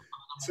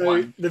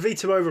the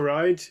veto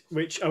override,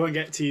 which I won't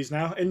get to use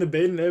now, in the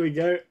bin. There we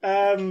go.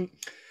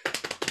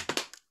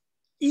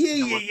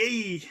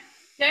 Yee.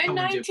 Go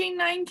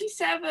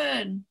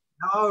 1997.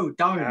 No,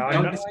 don't.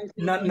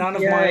 None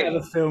of my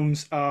other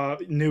films are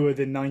newer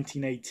than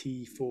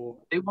 1984.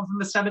 It was from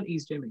the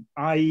 70s, Jimmy.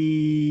 I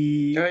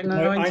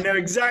know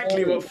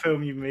exactly what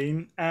film you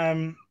mean.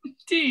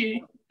 Do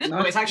you?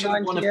 No, it's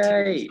actually one of 2. So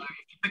if you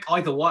pick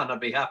either one,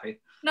 I'd be happy.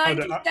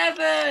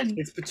 97.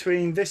 It's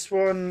between this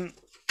one.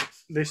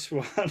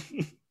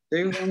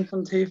 Do one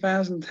from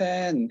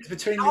 2010. It's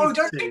between don't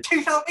do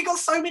 2000. We got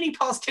so many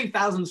past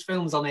 2000s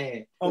films on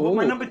here. Oh, but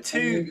my number 2.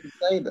 You can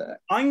say that.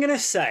 I'm gonna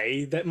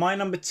say that my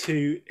number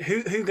 2.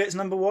 Who gets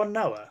number 1?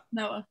 Noah.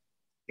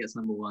 Gets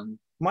number 1.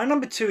 My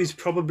number 2 is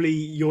probably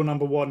your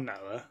number 1,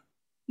 Noah.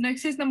 No,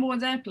 because his number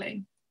 1's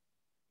Airplane.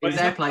 But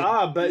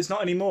it's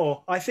not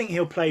anymore. I think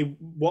he'll play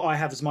what I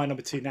have as my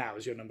number 2 now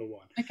as your number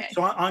 1. Okay.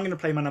 So I'm going to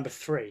play my number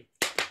 3.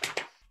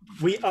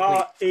 We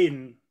are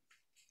in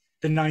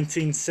the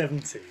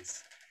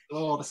 1970s.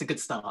 Oh, that's a good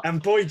start.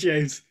 And boy,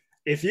 James,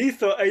 if you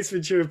thought Ace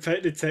Ventura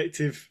Pet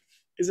Detective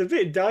is a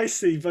bit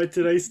dicey by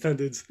today's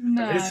standards,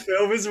 no. This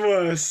film is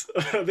worse.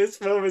 This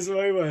film is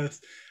way worse.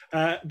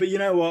 But you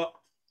know what?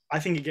 I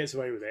think it gets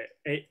away with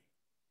it.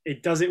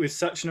 It does it with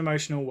such an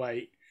emotional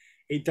weight.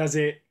 It does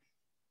it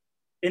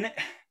in it.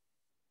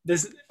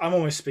 I'm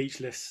almost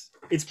speechless.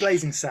 It's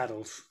Blazing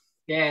Saddles.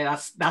 Yeah,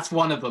 that's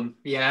one of them.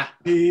 Yeah.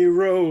 He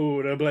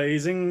rode a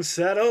blazing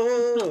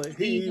saddle.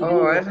 He I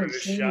wore haven't a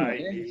seen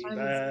shiny it.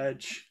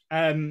 badge.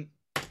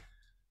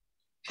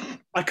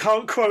 I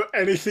can't quote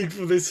anything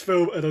from this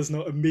film and does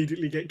not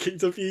immediately get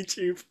kicked off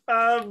YouTube.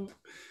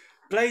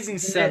 Blazing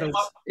Saddles,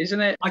 Isn't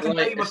it I can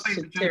tell like you a my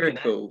favourite joke in it.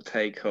 satirical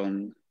take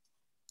on?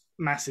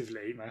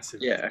 massively.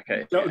 Yeah,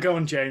 okay. Go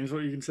on, James.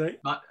 What you can say?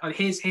 But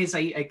here's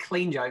a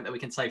clean joke that we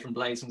can say from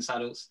Blazing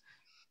Saddles.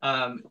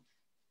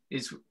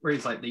 Is where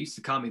he's like, they used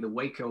to call me the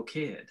Waco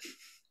Kid.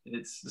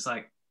 It's just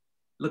like,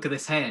 look at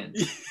this hand.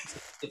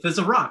 If there's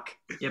a rock,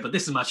 yeah, but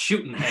this is my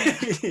shooting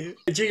hand.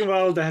 Gene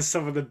Wilder has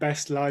some of the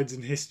best lines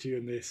in history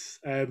in this.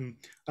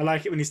 I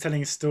like it when he's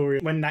telling a story.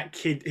 When that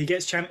kid, he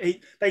gets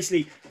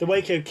basically the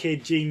Waco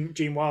Kid,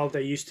 Gene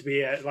Wilder used to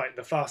be like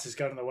the fastest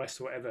gun in the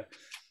West or whatever.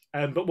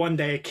 But one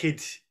day a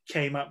kid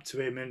came up to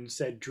him and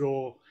said,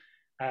 draw,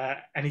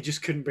 and he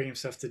just couldn't bring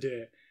himself to do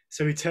it.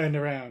 So he turned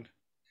around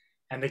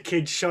and the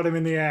kid shot him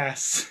in the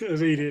ass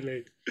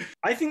immediately.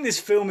 I think this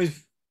film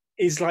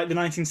is like the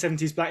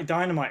 1970s Black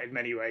Dynamite in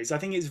many ways. I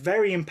think it's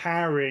very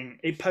empowering.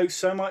 It pokes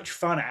so much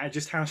fun at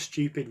just how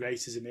stupid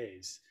racism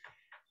is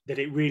that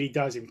it really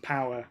does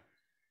empower.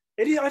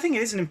 I think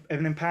it is an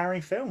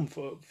empowering film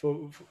for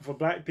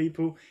Black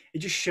people. It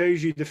just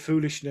shows you the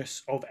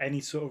foolishness of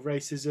any sort of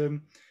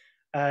racism.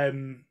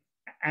 And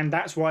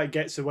that's why it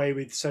gets away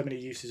with so many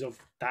uses of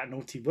that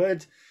naughty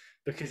word,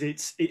 because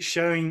it's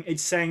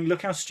saying,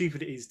 look how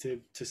stupid it is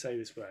to say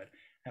this word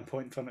and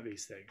point fun at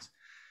these things.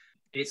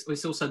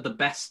 It's also the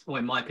best, or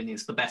in my opinion,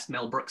 it's the best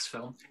Mel Brooks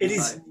film. It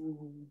is.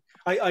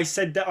 I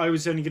said that I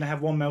was only going to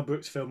have one Mel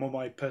Brooks film on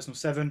my personal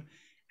 7,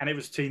 and it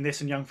was between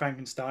this and Young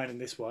Frankenstein and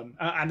this one.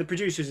 And the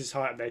producers is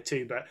high up there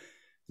too, but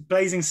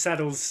Blazing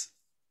Saddles,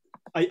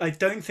 I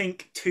don't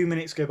think 2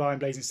 minutes go by in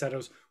Blazing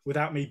Saddles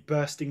without me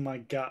bursting my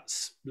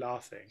guts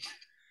laughing.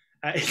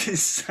 It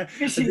is.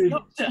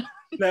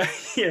 No,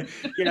 yeah,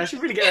 I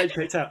should really get that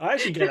picked out. I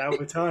actually get that all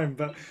the time,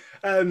 but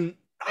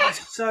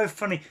it's so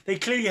funny. They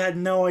clearly had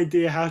no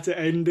idea how to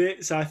end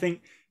it, so I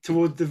think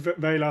towards the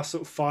very last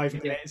sort of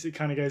 5 minutes, it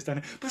kind of goes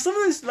down. But some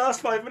of those last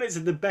 5 minutes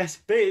are the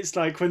best bits,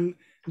 like when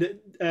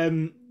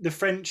the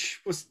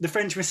French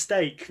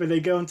Mistake, where they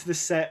go onto the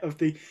set of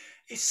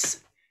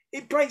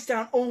it breaks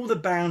down all the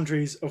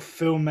boundaries of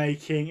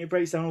filmmaking. It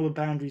breaks down all the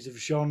boundaries of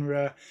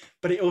genre,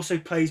 but it also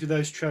plays with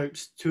those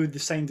tropes to the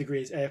same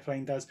degree as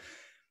Airplane does.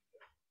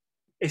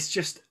 It's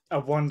just a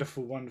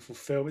wonderful, wonderul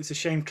film. It's a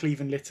shame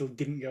Cleveland Little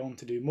didn't go on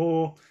to do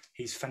more.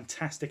 He's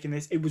fantastic in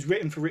this. It was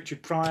written for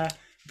Richard Pryor.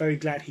 Very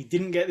glad he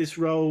didn't get this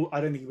role.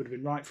 I don't think he would have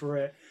been right for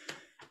it.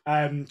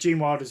 Gene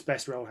Wilder's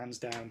best role, hands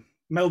down.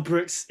 Mel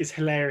Brooks is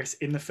hilarious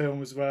in the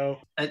film as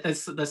well.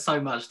 There's so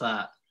much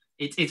that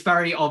it's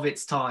very of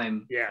its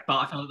time. Yeah, but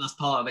I feel like that's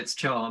part of its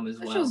charm as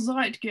well. Such a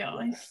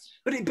zeitgeist.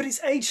 But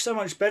it's aged so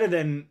much better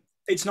than.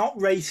 It's not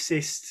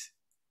racist.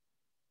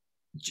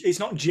 It's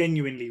not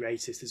genuinely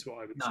racist, is what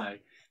I would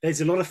say. There's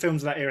a lot of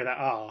films of that era that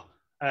are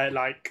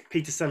like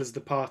Peter Sellers'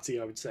 The Party.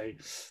 I would say,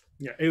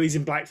 it was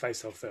in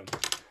blackface the whole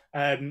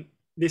film.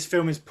 This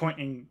film is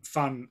pointing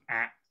fun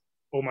at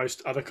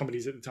almost other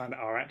comedies at the time that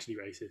are actually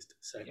racist.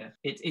 So yeah,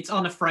 it's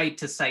unafraid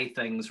to say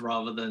things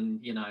rather than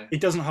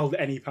It doesn't hold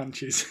any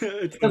punches.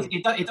 it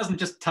doesn't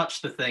just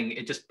touch the thing;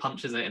 it just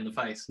punches it in the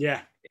face.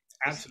 Yeah,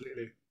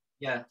 absolutely.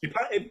 Yeah,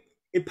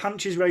 it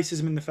punches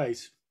racism in the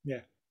face.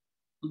 Yeah,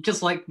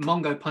 just like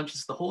Mongo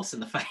punches the horse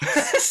in the face.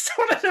 It's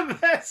one of the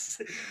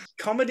best.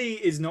 Comedy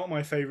is not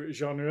my favourite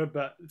genre,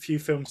 but few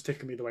films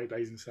tickle me the way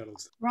Blazing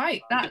Saddles.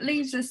 Right, that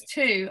leaves us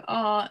to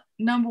our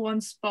number one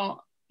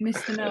spot,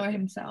 Mr. Noah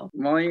himself.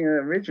 My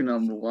original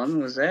number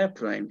one was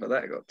Airplane, but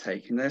that got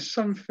taken. There's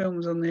some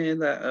films on here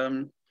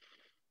that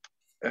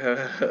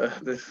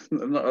there's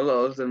not a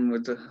lot of them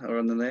are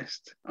on the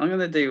list. I'm going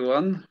to do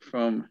one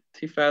from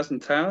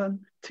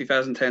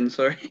 2010,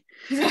 sorry.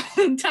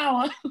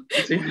 Tower.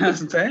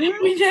 2010?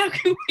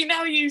 we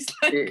now use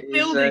it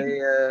building.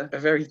 is a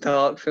very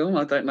dark film.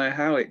 I don't know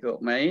how it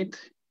got made.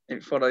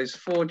 It follows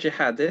 4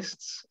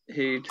 jihadists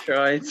who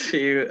try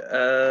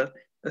to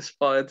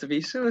aspire to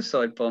be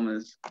suicide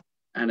bombers.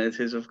 And it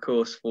is, of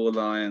course, 4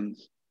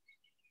 Lions.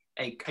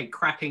 A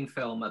cracking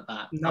film at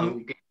that.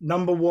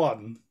 Number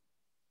one.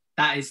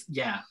 That is,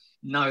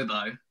 no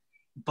though,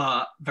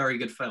 but very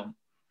good film.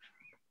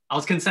 I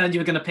was concerned you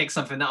were going to pick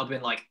something that would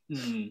have been like,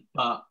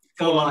 but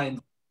 4 Lions,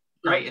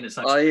 great in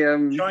itself.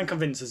 Try and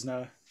convince us,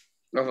 Noah.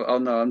 Oh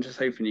no, I'm just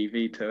hoping you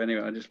veto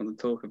anyway. I just want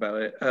to talk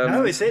about it.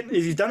 No, it's it.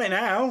 If you've done it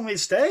now,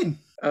 it's staying.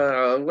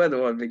 Where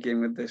do I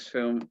begin with this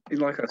film?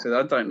 Like I said,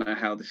 I don't know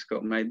how this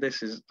got made.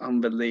 This is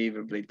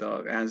unbelievably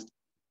dark. It has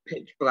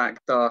pitch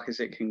black dark as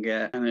it can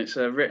get, and it's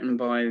written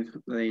by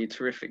the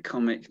terrific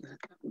comic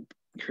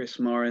Chris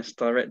Morris.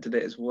 Directed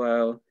it as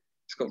well.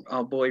 It's got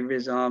our boy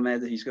Riz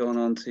Ahmed. He's gone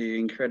on to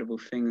incredible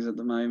things at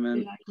the moment.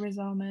 We like Riz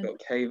Ahmed. Got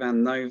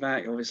Kayvan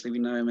Novak. Obviously, we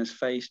know him as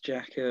Face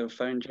Jacker,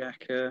 Phone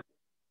Jacker.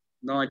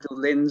 Nigel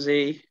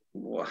Lindsay,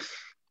 what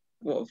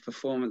a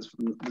performance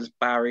from this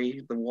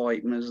Barry, the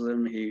white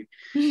Muslim who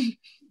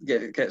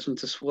gets him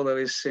to swallow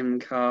his SIM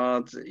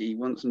cards. He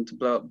wants him to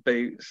blow up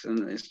boots,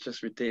 and it's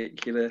just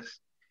ridiculous.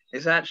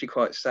 It's actually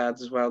quite sad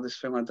as well, this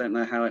film. I don't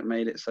know how it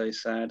made it so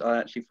sad. I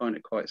actually find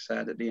it quite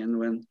sad at the end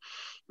when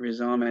Riz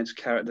Ahmed's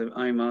character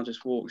Omar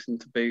just walks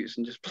into boots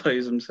and just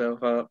blows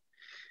himself up.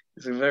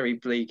 It's a very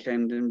bleak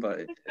ending, but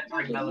we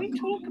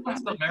talk about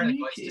It's not this very, on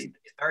it's YouTube?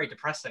 very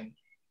depressing.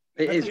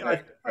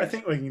 I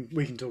think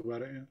we can talk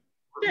about it.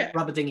 Yeah.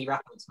 Rubber Dinghy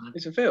Rapids, man.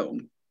 It's a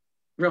film.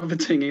 Rubber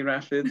Dinghy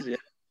Rapids, yeah.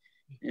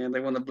 Yeah, they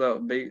want to blow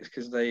up boots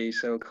because they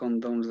sell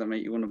condoms that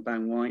make you want to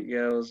bang white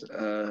girls.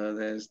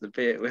 There's the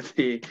bit with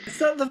the... Is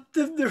that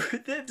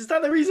is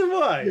that the reason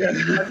why? Yeah.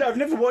 I've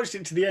never watched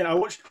it to the end. I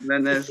watched. And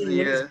then there's 15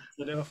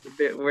 minutes the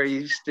bit where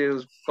he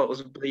steals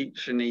bottles of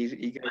bleach and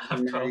he goes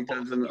in there, he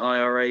does an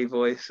IRA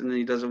voice and then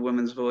he does a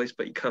woman's voice,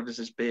 but he covers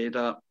his beard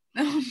up.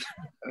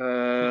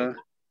 And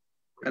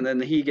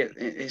then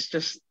it's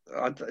just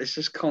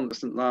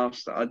constant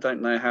laughs. I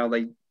don't know how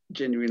they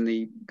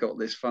genuinely got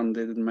this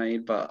funded and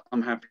made, but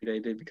I'm happy they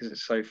did because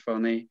it's so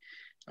funny.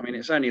 I mean,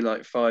 it's only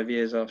like 5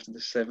 years after the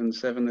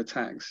 7/7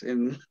 attacks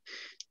in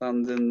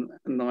London,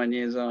 9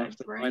 years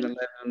after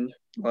 9/11.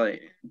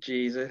 Like,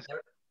 Jesus.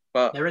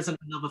 But there isn't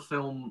another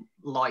film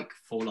like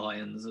Four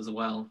Lions as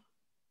well.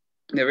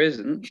 There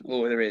isn't,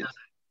 or there is.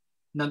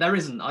 No, there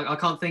isn't. I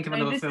can't think of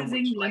another film.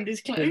 England is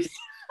close.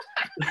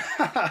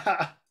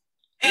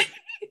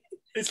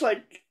 It's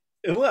like,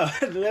 well,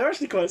 they're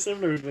actually quite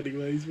similar in many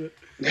ways, but.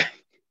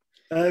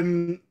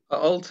 But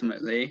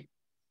ultimately,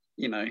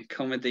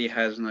 comedy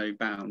has no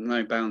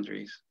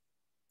boundaries.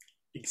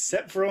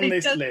 Except for on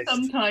this list.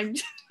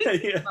 Sometimes.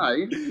 Yeah. No,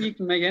 you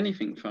can make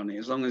anything funny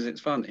as long as it's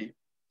funny.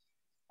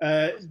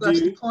 That's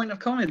the point of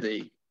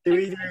comedy. Do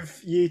either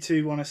of you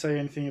two want to say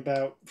anything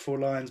about Four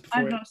Lions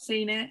before I've not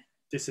seen it.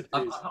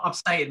 Disappears? I've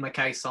stated my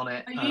case on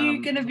it. Are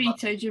you going to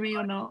veto, Jimmy,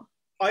 or not?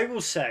 I will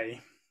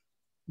say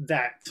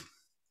that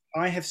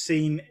I have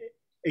seen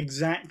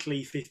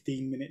exactly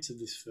 15 minutes of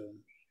this film.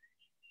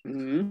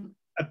 Mm-hmm.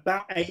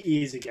 About 8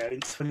 years ago,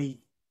 in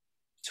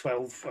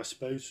 2012, I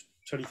suppose,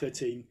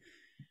 2013,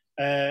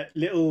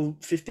 little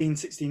 15,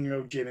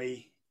 16-year-old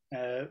Jimmy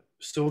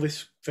saw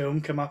this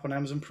film come up on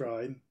Amazon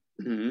Prime,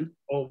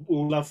 or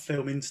Love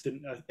Film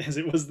Instant, as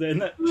it was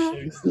then.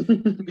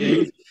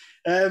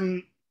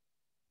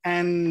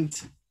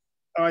 And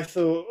I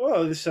thought,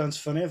 oh, this sounds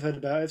funny. I've heard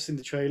about it. I've seen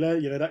the trailer.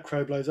 That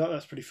crow blows up.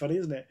 That's pretty funny,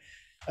 isn't it?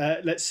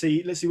 Let's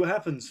see what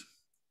happens.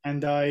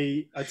 And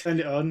I turned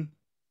it on,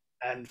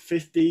 and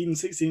 15,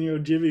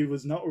 16-year-old Jimmy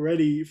was not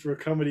ready for a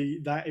comedy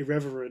that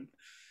irreverent.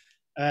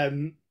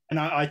 And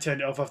I turned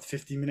it off after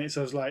 15 minutes.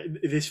 I was like,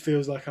 this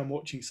feels like I'm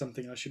watching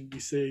something I shouldn't be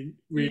seeing,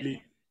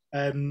 really.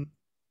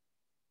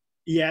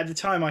 Yeah. At the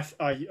time,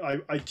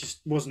 I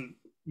just wasn't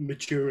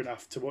mature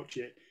enough to watch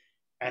it.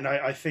 And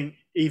I think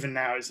even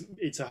now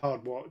it's a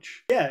hard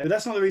watch. Yeah,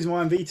 that's not the reason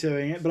why I'm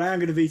vetoing it, but I am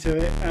going to veto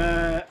it.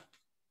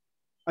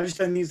 I just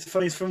don't think it's the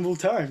funniest film of all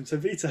time, so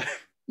veto.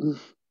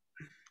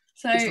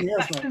 So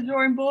back to the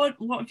drawing board.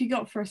 What have you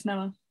got for us,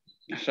 Noah?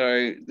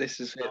 So this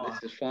is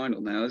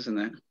final now, isn't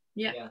it?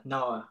 Yeah,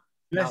 Noah.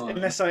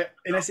 Unless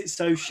it's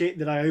so shit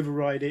that I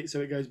override it, so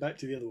it goes back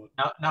to the other one.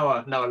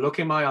 Noah, look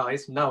in my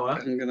eyes, Noah.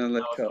 I'm gonna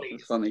look up the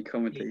funny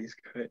comedies.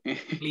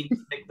 Please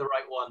pick the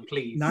right one,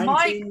 please.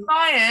 Mike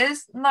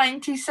Myers,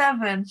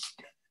 97.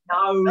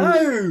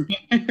 No.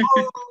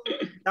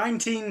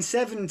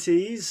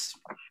 1970s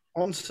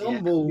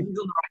ensemble. Yeah, he's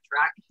on the right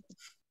track.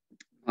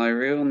 My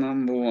real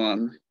number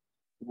one.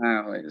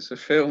 Now it's a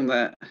film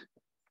that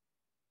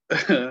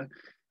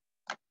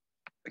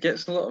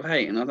gets a lot of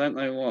hate, and I don't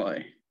know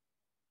why.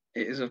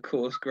 It is, of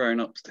course,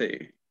 Grown Ups 2.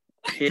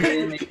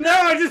 No,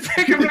 I just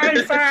pick a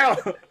very foul.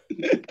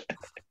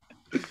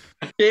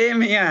 Hear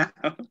me out.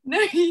 No,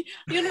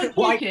 you're not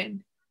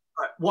talking.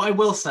 What I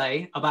will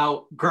say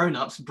about Grown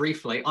Ups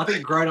briefly, I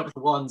think Grown Ups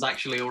 1's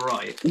actually all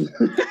right.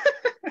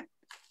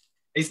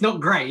 It's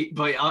not great,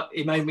 but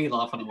it made me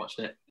laugh when I watched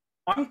it.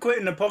 I'm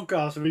quitting the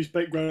podcast and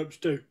respect Grown Ups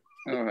 2.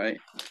 All right,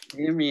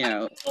 hear me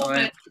out.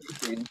 I'm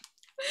picking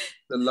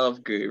The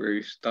Love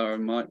Guru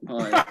starring Mike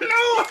Myers.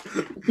 No!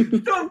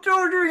 Stop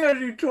torturing us,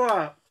 you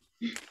twat!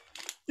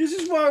 This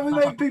is why we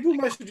make people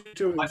message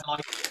to us.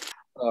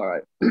 All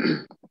right.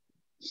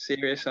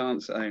 Serious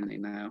answer only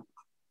now.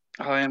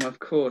 I am, of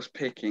course,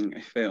 picking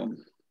a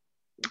film.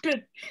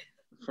 Good.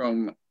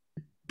 From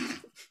the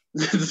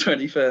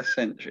 21st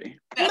century.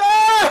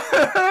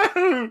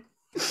 No!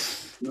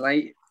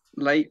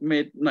 Late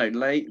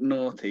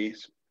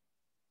noughties.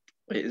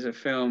 It is a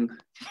film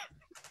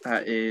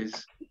that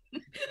is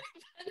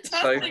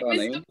so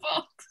funny,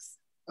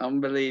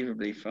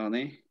 unbelievably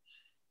funny.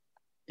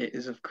 It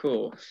is, of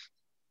course,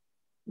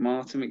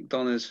 Martin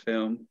McDonagh's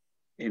film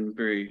In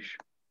Bruges.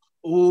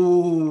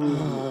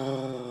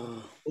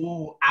 Ooh,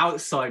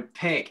 outside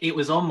pick. It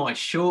was on my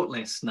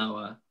shortlist,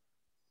 Noah.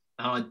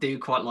 And I do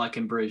quite like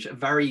In Bruges.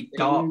 Very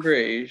dark. In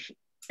Bruges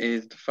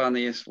is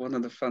one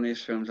of the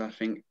funniest films I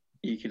think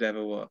you could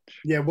ever watch.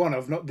 Yeah, one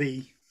of, not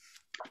the.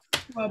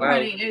 Well,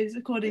 apparently it is,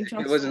 according to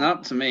us. It wasn't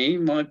up to me.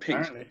 My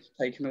picks Apparently. was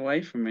taken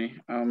away from me.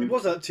 It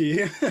was up to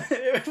you.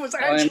 It was I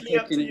am actually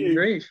up to taking it in you.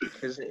 grief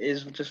because it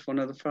is just one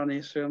of the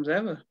funniest films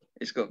ever.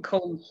 It's got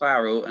Colin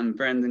Farrell and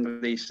Brendan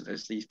Gleeson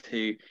as these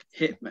two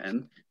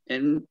hitmen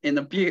in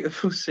a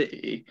beautiful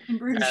city, In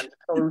Bruges. and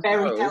Colin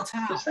Fairy Farrell tale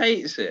town. just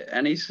hates it,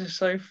 and he's just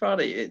so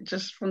funny. It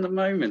just from the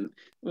moment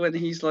when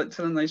he's like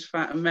telling those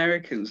fat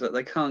Americans that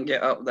they can't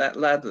get up that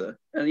ladder,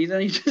 and he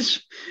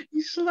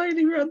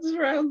slowly runs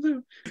around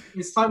them.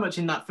 There's so much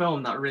in that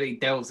film that really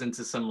delves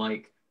into some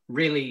like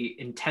really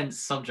intense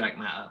subject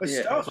matter. It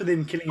Yeah. starts with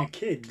him killing a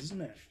kid,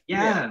 doesn't it?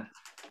 Yeah,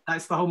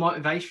 that's the whole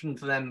motivation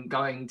for them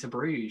going to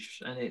Bruges,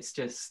 and it's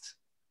just,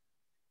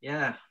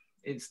 yeah,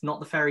 it's not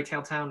the fairy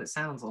tale town it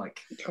sounds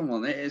like. Come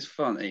on, it is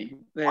funny.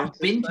 There's I've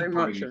been so to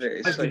much Bruges. of it.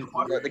 It's I've so been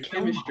quite like the really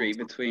chemistry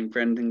filmed. between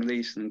Brendan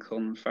Gleeson and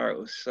Colin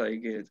Farrell is so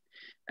good.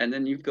 And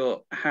then you've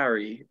got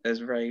Harry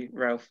as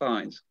Ralph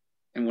Fiennes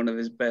in one of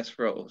his best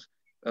roles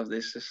of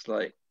this just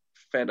like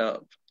fed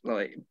up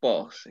like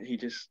boss. He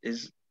just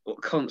is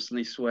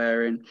constantly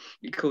swearing.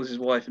 He calls his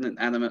wife an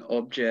inanimate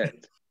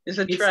object. It's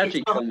a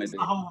tragic comedy. The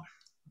whole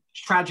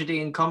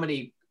tragedy and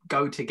comedy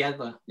go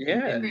together.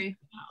 Yeah. And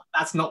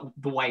that's not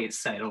the way it's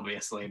said,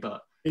 obviously,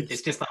 but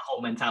it's just that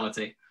whole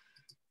mentality.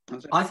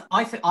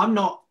 I think I'm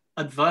not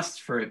adverse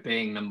for it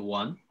being number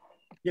one.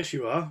 Yes,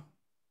 you are.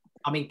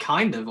 I mean,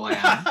 kind of I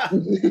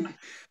am,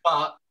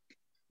 but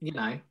you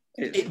know,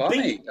 It's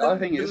funny. I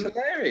think it's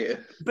hilarious.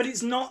 But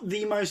it's not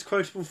the most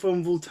quotable film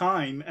of all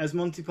time, as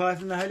Monty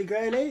Python and the Holy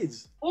Grail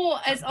is. Or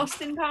as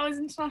Austin Powers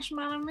International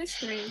Man of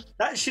Mystery.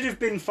 That should have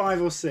been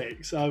 5 or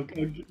 6. All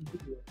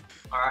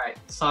right.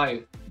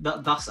 So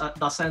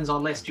thus ends our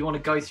list. Do you want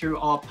to go through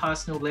our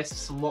personal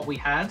lists and what we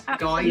had,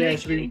 guys? Yeah,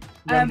 should we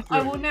run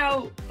I through? will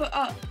now put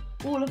up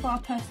all of our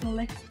personal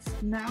lists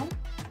now.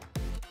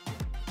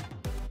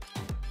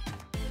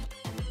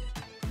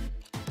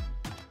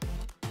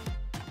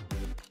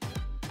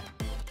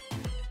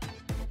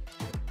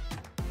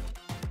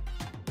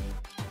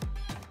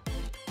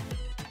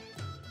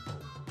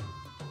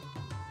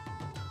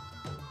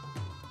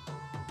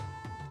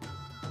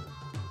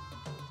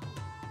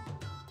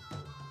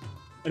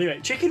 Anyway,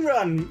 Chicken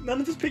Run. None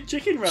of us picked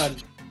Chicken Run.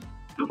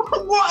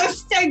 What a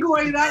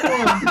segue that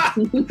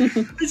was!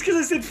 It's because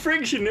I said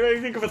friction. It made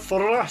me think of a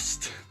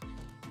thrust.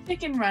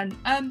 Chicken Run.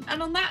 And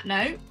on that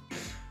note,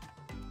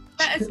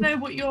 let us know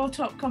what your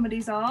top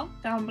comedies are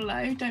down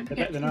below. Don't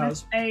forget to better give than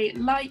us a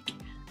like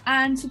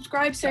and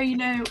subscribe so you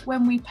know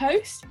when we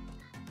post.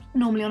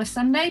 Normally on a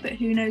Sunday, but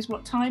who knows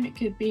what time. It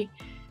could be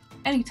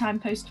anytime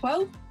post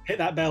 12. Hit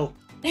that bell.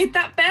 Hit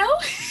that bell.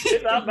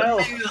 Hit that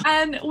bell.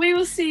 And we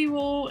will see you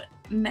all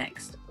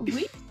next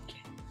week.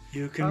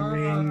 You can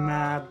ring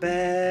my bell.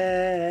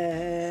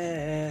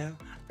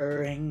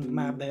 Ring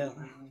my bell.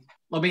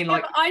 I mean, Yeah,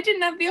 like, but I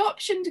didn't have the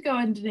option to go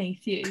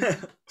underneath you. whoa,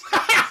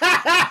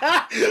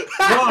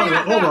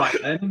 all right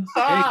then.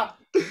 Ah!